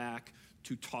hop back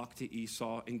to talk to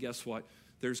Esau. And guess what?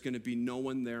 There's going to be no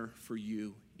one there for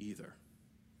you either.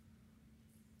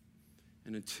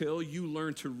 And until you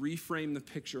learn to reframe the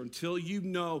picture, until you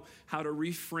know how to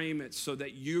reframe it so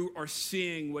that you are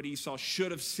seeing what Esau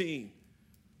should have seen,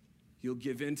 you'll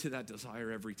give in to that desire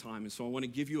every time. And so I want to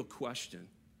give you a question.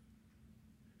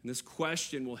 And this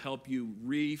question will help you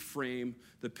reframe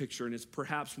the picture. And it's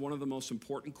perhaps one of the most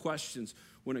important questions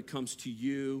when it comes to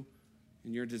you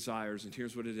and your desires. And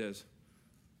here's what it is.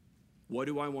 What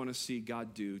do I want to see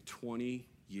God do 20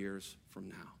 years from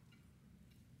now?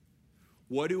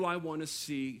 What do I want to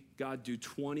see God do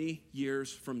 20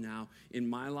 years from now in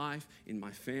my life, in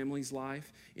my family's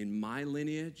life, in my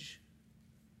lineage?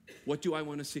 What do I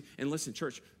want to see? And listen,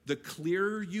 church, the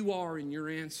clearer you are in your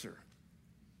answer,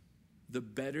 the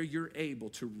better you're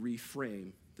able to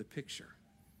reframe the picture.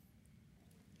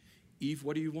 Eve,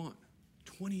 what do you want?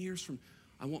 20 years from,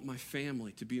 I want my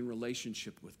family to be in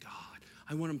relationship with God.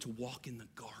 I want them to walk in the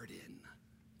garden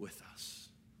with us.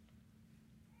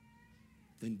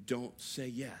 Then don't say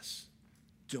yes.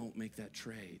 Don't make that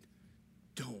trade.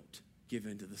 Don't give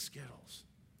in to the Skittles.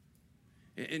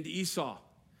 And Esau,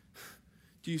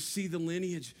 do you see the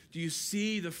lineage? Do you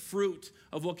see the fruit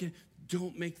of what can,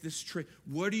 don't make this trade.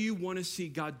 What do you want to see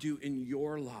God do in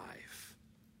your life?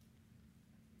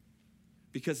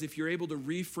 Because if you're able to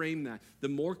reframe that, the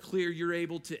more clear you're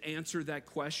able to answer that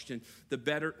question, the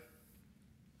better.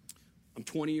 I'm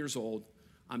 20 years old.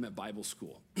 I'm at Bible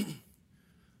school.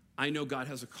 I know God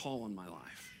has a call on my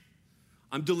life.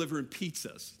 I'm delivering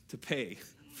pizzas to pay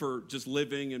for just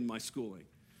living and my schooling.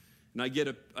 And I get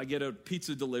a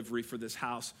pizza delivery for this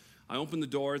house. I open the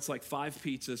door, it's like 5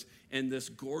 pizzas, and this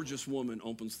gorgeous woman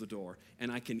opens the door.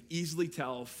 And I can easily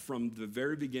tell from the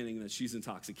very beginning that she's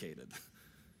intoxicated.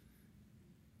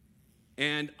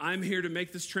 And I'm here to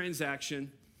make this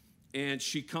transaction, and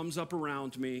she comes up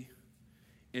around me,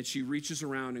 and she reaches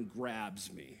around and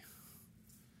grabs me.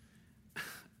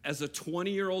 As a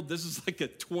 20-year-old, this is like a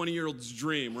 20-year-old's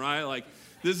dream, right? Like,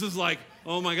 this is like,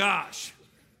 oh my gosh.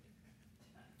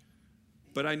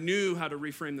 But I knew how to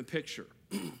reframe the picture.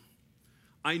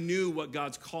 I knew what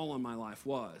God's call on my life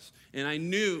was. And I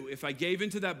knew if I gave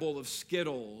into that bowl of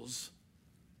Skittles,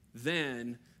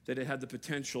 then that it had the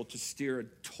potential to steer a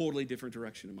totally different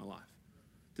direction in my life.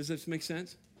 Does this make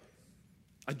sense?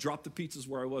 I dropped the pizzas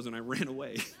where I was and I ran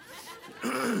away.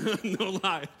 No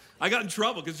lie. I got in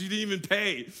trouble because you didn't even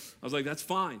pay. I was like, that's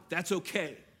fine. That's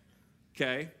okay.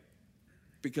 Okay?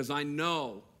 Because I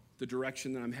know the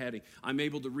direction that I'm heading. I'm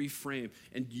able to reframe.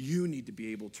 And you need to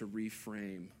be able to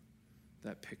reframe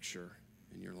that picture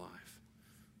in your life.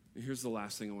 And here's the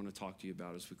last thing I want to talk to you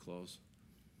about as we close.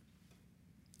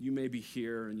 You may be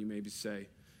here and you may say,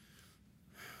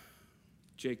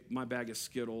 Jake, my bag of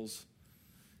Skittles,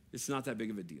 it's not that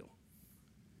big of a deal.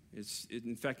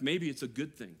 In fact, maybe it's a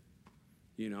good thing.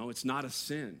 You know, it's not a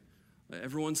sin.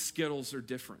 Everyone's Skittles are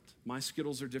different. My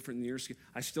Skittles are different than your Skittles.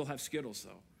 I still have Skittles,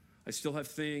 though. I still have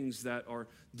things that are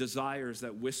desires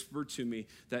that whisper to me,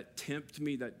 that tempt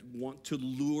me, that want to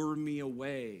lure me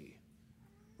away,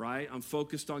 right? I'm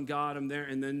focused on God. I'm there,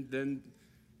 and then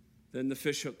then the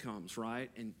fishhook comes, right,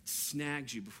 and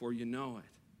snags you before you know it.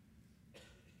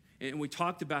 And we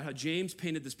talked about how James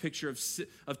painted this picture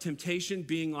of temptation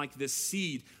being like this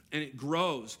seed, and it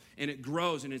grows, and it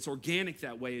grows, and it's organic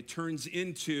that way. It turns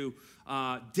into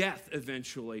death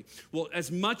eventually. Well,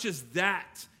 as much as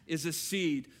that is a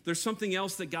seed, there's something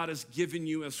else that God has given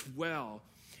you as well.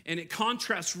 And it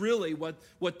contrasts really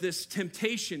what this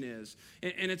temptation is.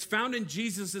 And it's found in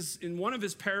Jesus' in one of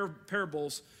his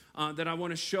parables that I want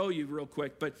to show you real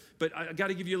quick. But I got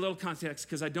to give you a little context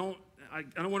because I don't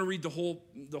want to read the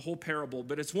whole parable.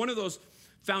 But it's one of those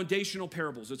foundational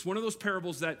parables. It's one of those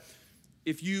parables that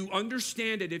if you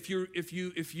understand it, if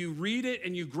you read it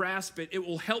and you grasp it, it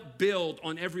will help build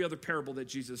on every other parable that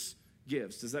Jesus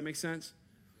gives. Does that make sense?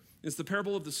 It's the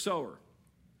parable of the sower.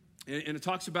 And it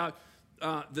talks about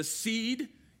the seed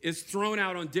is thrown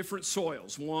out on different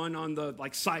soils, one on the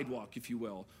sidewalk, if you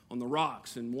will, on the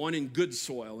rocks, and one in good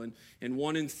soil, and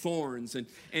one in thorns. And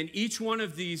each one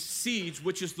of these seeds,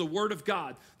 which is the word of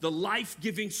God, the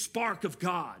life-giving spark of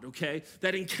God, okay,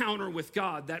 that encounter with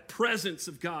God, that presence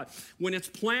of God, when it's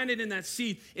planted in that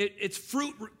seed, its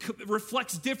fruit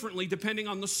reflects differently depending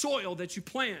on the soil that you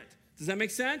plant. Does that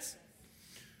make sense?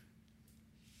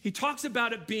 He talks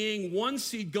about it being one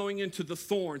seed going into the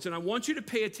thorns. And I want you to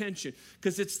pay attention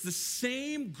because it's the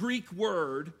same Greek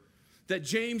word that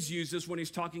James uses when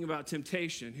he's talking about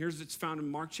temptation. It's found in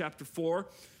Mark chapter 4,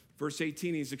 verse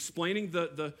 18. He's explaining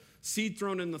the seed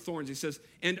thrown in the thorns. He says,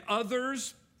 and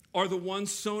others are the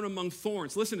ones sown among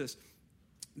thorns. Listen to this.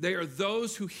 They are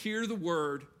those who hear the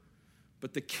word,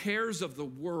 but the cares of the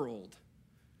world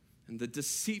and the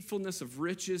deceitfulness of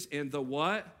riches and the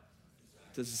what?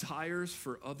 Desires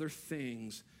for other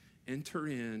things enter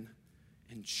in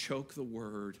and choke the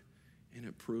word, and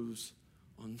it proves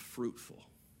unfruitful.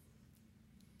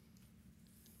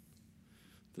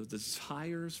 The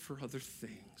desires for other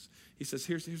things. He says,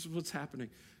 here's what's happening.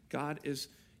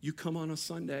 You come on a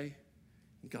Sunday,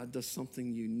 and God does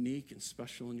something unique and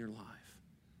special in your life.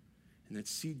 And that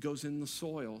seed goes in the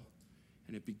soil,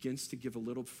 and it begins to give a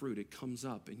little fruit. It comes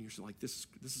up, and you're like, this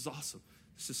is awesome.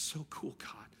 This is so cool,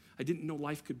 God. I didn't know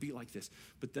life could be like this.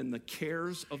 But then the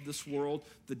cares of this world,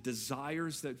 the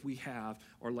desires that we have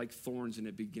are like thorns, and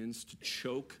it begins to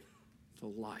choke the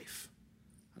life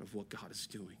out of what God is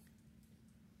doing.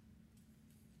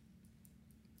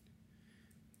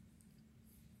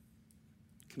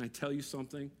 Can I tell you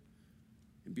something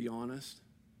and be honest?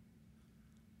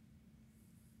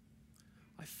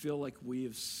 I feel like we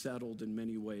have settled in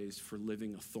many ways for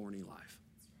living a thorny life.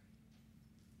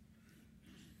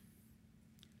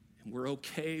 And we're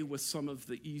okay with some of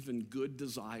the even good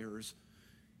desires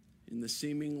in the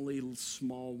seemingly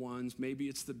small ones. Maybe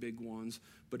it's the big ones,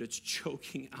 but it's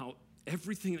choking out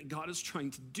everything that God is trying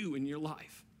to do in your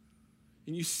life.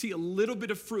 And you see a little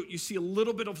bit of fruit, you see a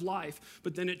little bit of life,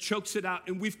 but then it chokes it out.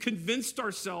 And we've convinced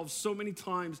ourselves so many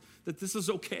times that this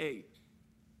is okay.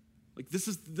 Like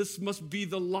this must be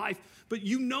the life. But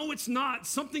you know it's not.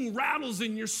 Something rattles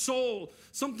in your soul.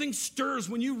 Something stirs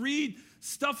when you read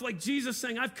stuff like Jesus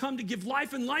saying, I've come to give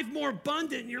life and life more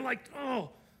abundant. And you're like, oh,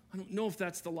 I don't know if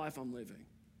that's the life I'm living.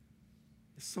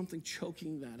 There's something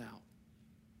choking that out.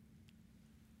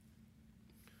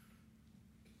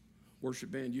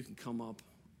 Worship band, you can come up.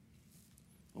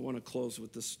 I want to close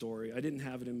with this story. I didn't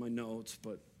have it in my notes,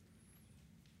 but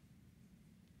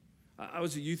I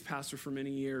was a youth pastor for many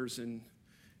years, and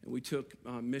we took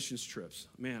missions trips.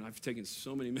 Man, I've taken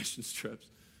so many missions trips.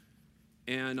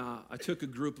 And I took a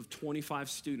group of 25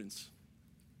 students,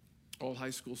 all high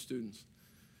school students,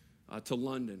 to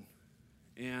London.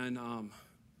 And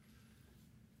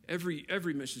every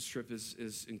missions trip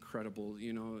is incredible.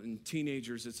 You know, and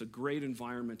teenagers, it's a great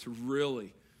environment to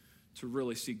really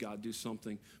see God do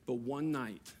something. But one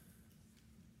night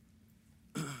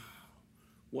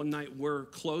we're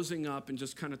closing up and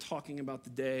just kind of talking about the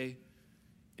day.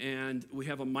 And we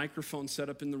have a microphone set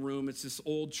up in the room. It's this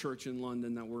old church in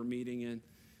London that we're meeting in.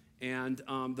 And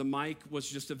the mic was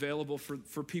just available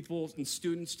for people and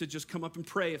students to just come up and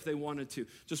pray if they wanted to.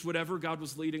 Just whatever God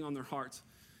was leading on their hearts.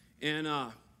 And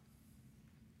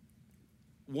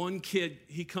one kid,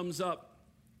 he comes up.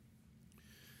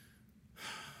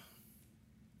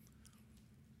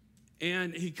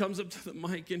 And he comes up to the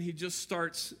mic and he just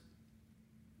starts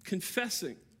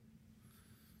confessing.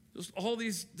 Just all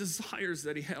these desires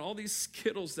that he had, all these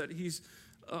skittles that he's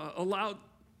allowed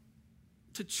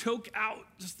to choke out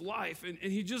just life. And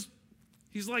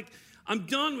he's like, I'm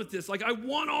done with this. Like, I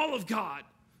want all of God.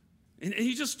 And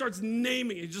he just starts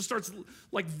naming it. He just starts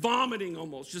like vomiting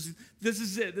almost. Just, this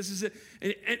is it.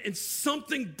 And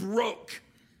something broke.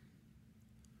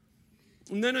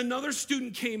 And then another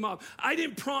student came up. I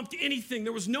didn't prompt anything.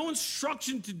 There was no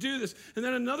instruction to do this. And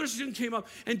then another student came up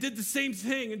and did the same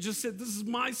thing and just said, this is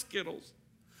my Skittles.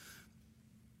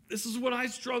 This is what I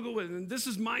struggle with, and this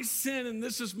is my sin, and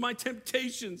this is my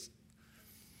temptations.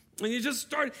 And you just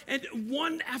start, and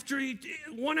one after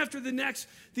the next,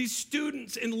 these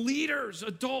students and leaders,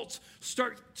 adults,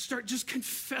 start just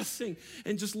confessing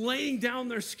and just laying down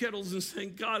their Skittles and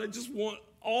saying, God, I just want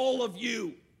all of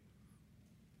you.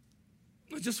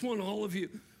 I just want all of you.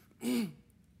 I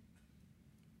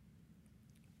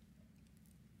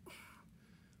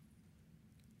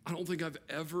don't think I've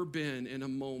ever been in a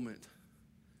moment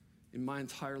in my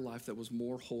entire life that was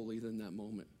more holy than that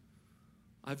moment.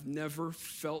 I've never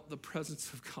felt the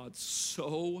presence of God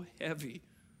so heavy.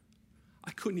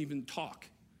 I couldn't even talk.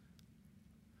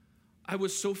 I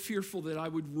was so fearful that I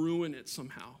would ruin it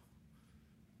somehow.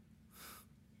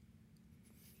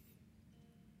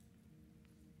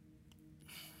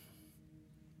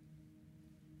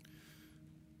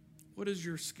 What is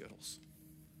your Skittles?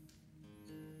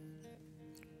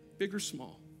 Big or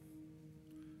small?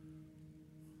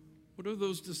 What are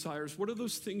those desires? What are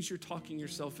those things you're talking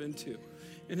yourself into?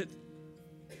 And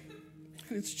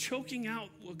it's choking out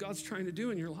what God's trying to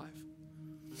do in your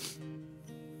life.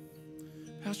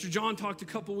 Pastor John talked a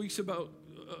couple weeks about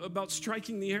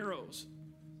striking the arrows,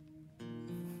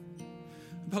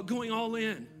 about going all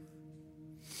in.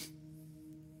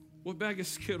 What bag of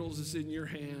Skittles is in your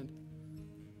hand?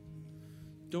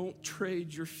 Don't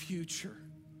trade your future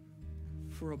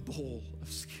for a bowl of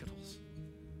Skittles.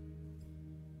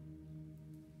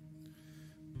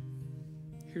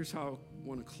 Here's how I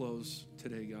want to close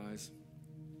today, guys.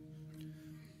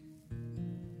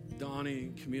 Donnie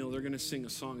and Camille, they're going to sing a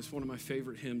song. It's one of my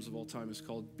favorite hymns of all time. It's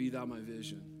called Be Thou My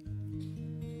Vision.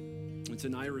 It's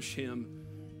an Irish hymn.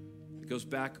 It goes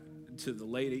back to the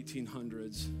late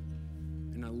 1800s.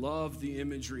 And I love the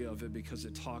imagery of it because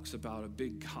it talks about a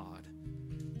big God.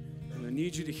 And I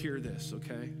need you to hear this,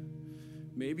 okay?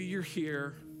 Maybe you're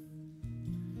here.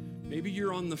 Maybe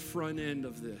you're on the front end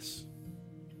of this.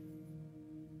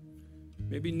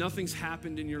 Maybe nothing's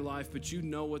happened in your life, but you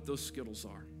know what those Skittles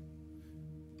are.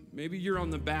 Maybe you're on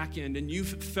the back end and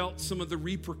you've felt some of the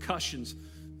repercussions,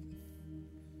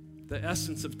 the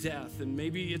essence of death, and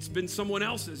maybe it's been someone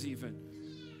else's even.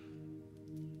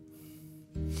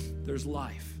 There's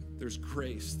life, there's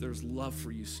grace, there's love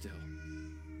for you still.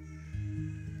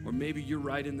 Or maybe you're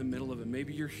right in the middle of it.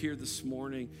 Maybe you're here this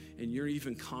morning and you're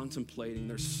even contemplating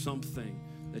there's something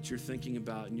that you're thinking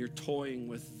about and you're toying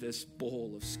with this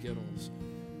bowl of Skittles.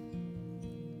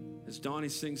 As Donnie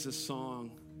sings this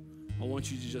song, I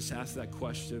want you to just ask that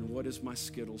question, what is my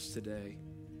Skittles today?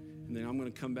 And then I'm going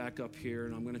to come back up here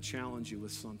and I'm going to challenge you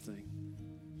with something.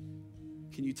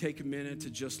 Can you take a minute to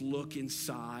just look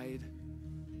inside?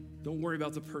 Don't worry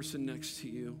about the person next to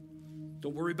you.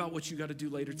 Don't worry about what you got to do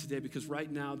later today, because right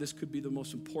now this could be the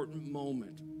most important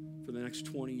moment for the next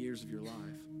 20 years of your life.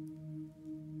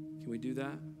 Can we do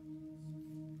that?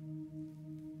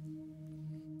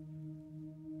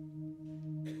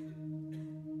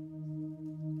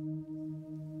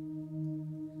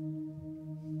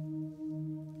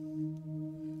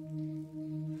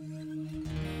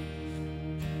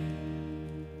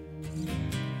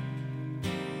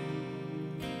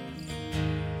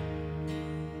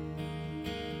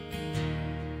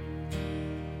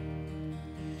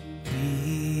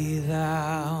 Be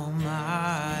thou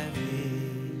my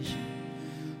vision,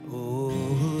 O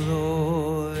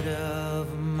Lord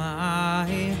of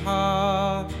my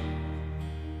heart.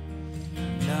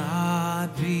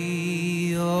 Not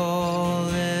be all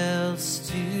else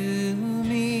to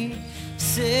me,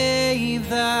 save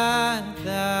that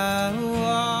thou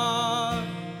art.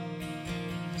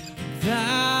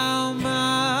 Thou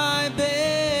my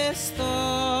best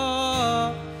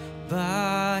thought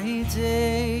by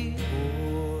day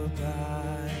or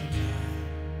by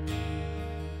night,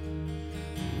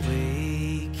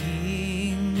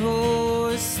 waking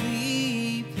or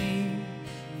sleeping,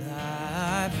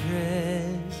 thy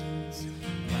presence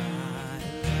my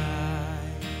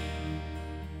life.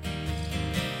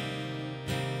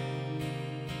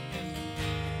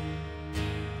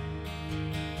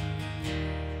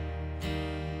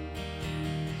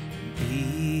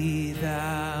 Be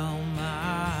thou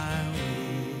my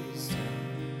wisdom,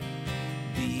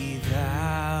 be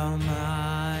thou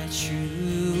my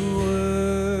true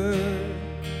word.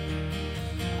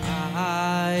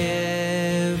 I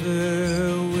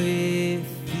ever with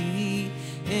thee,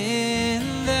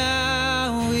 and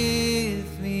thou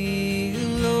with me,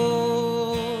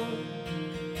 Lord.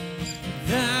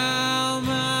 Thou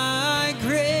my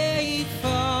great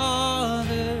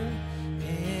Father,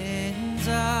 and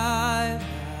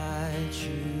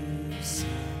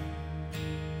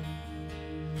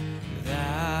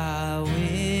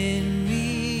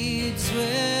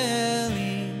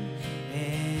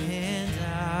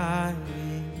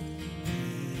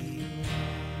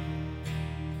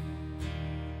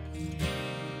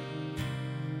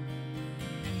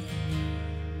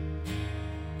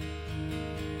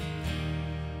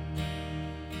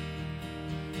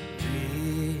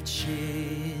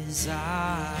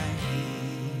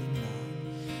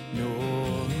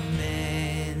nor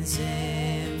man's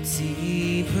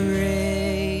empty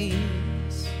praise.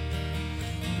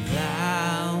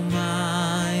 Thou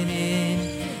mine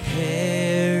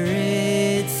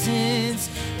inheritance,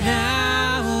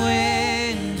 now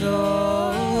and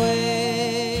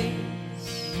always.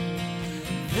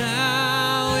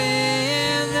 Thou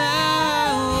and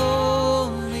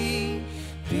thou only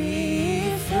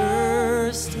be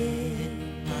first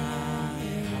in my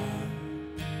heart.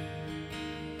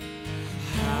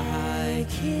 High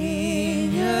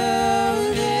King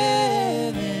of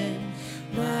heaven,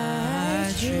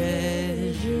 my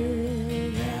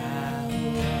treasure thou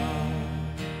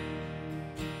art.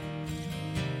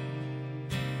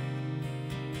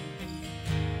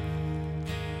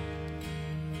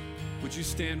 Would you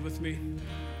stand with me?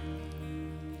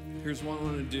 Here's what I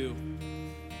want to do.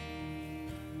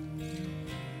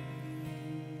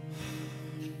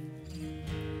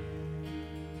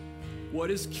 What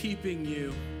is keeping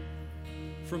you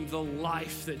from the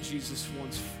life that Jesus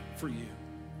wants for you?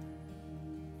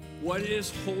 What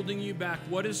is holding you back?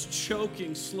 What is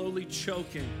choking, slowly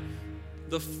choking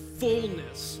the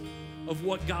fullness of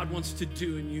what God wants to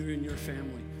do in you and your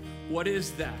family? What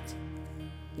is that?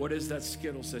 What is that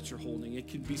Skittles that you're holding? It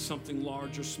can be something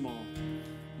large or small.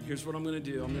 And here's what I'm going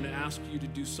to do. I'm going to ask you to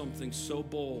do something so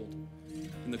bold.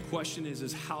 And the question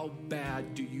is how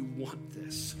bad do you want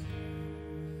this?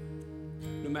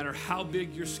 No matter how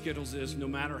big your Skittles is, no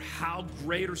matter how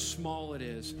great or small it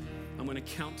is, I'm going to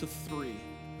count to 3.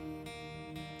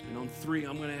 And on 3,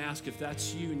 I'm going to ask if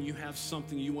that's you and you have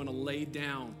something you want to lay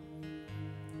down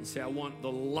and say, I want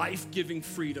the life-giving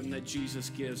freedom that Jesus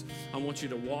gives. I want you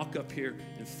to walk up here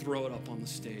and throw it up on the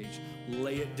stage.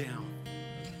 Lay it down.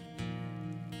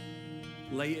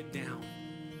 Lay it down.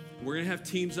 We're going to have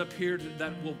teams up here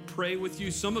that will pray with you.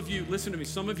 Some of you, listen to me,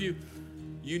 some of you,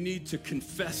 you need to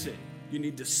confess it. You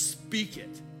need to speak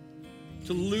it,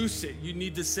 to loose it. You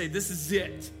need to say, this is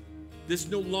it. This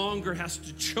no longer has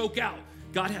to choke out.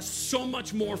 God has so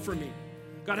much more for me.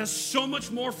 God has so much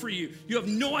more for you. You have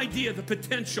no idea the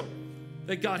potential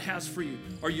that God has for you.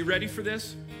 Are you ready for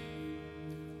this?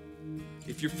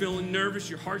 If you're feeling nervous,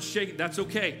 your heart's shaking, that's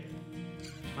okay.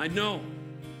 I know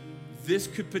this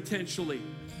could potentially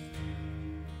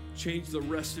change the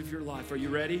rest of your life. Are you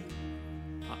ready?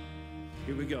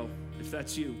 Here we go. If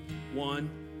that's you, 1,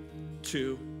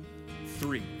 2,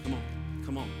 3. Come on,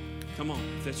 come on, come on.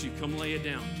 If that's you, come lay it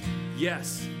down.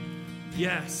 Yes,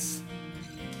 yes,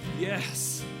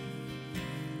 yes.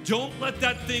 Don't let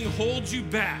that thing hold you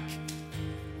back.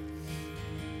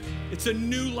 It's a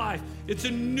new life. It's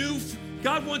a new,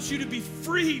 God wants you to be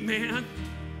free, man.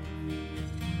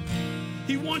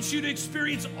 He wants you to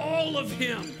experience all of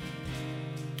Him.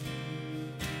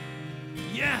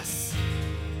 Yes.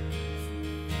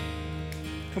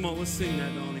 Come on, let's sing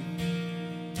that, Donnie.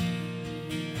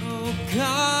 Oh,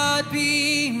 God,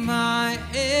 be my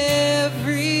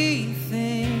everything,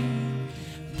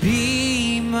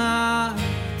 be my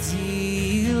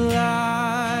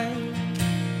delight,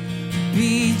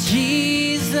 be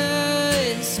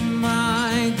Jesus,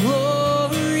 my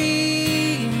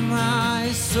glory,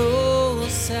 my soul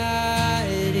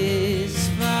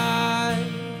satisfied.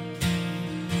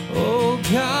 Oh,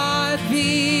 God,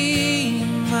 be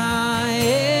my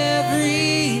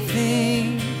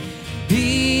everything,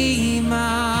 be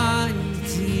my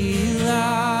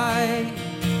delight,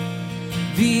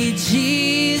 be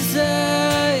Jesus,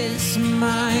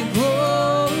 my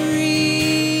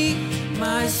glory,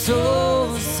 my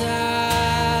soul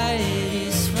satisfied.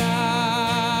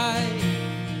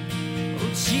 Oh,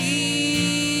 Jesus,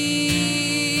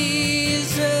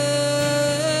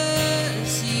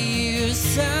 you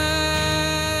satisfy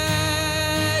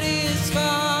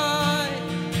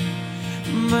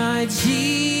my Jesus,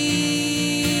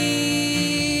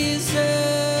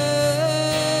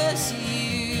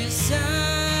 you satisfy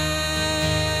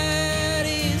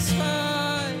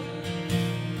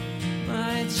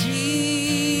my Jesus,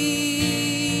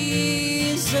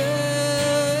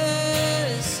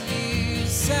 you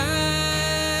satisfy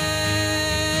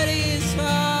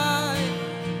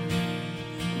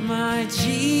my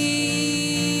Jesus,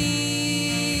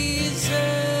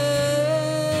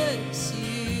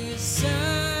 you satisfy.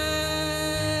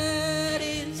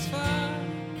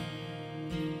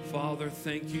 Father,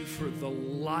 thank you for the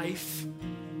life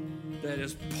that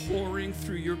is pouring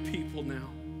through your people now.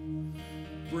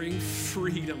 Bring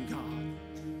freedom,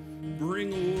 God.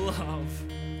 Bring love.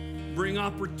 Bring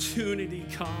opportunity,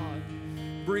 God.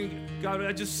 God,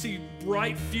 I just see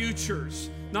bright futures,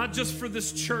 not just for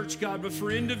this church, God, but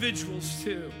for individuals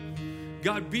too.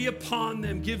 God, be upon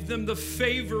them. Give them the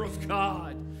favor of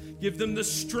God. Give them the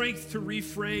strength to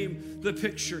reframe the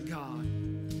picture, God.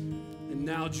 And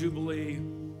now, Jubilee,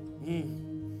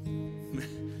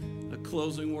 a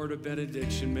closing word of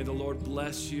benediction. May the Lord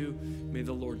bless you. May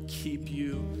the Lord keep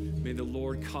you. May the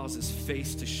Lord cause his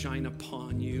face to shine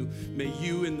upon you. May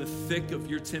you, in the thick of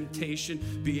your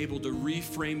temptation, be able to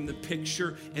reframe the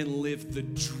picture and live the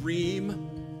dream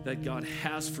that God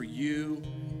has for you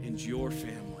and your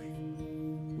family.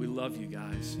 We love you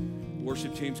guys.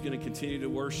 Worship team's going to continue to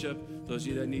worship. Those of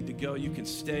you that need to go, you can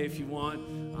stay if you want,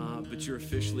 but you're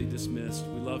officially dismissed.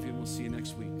 We love you, and we'll see you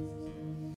next week.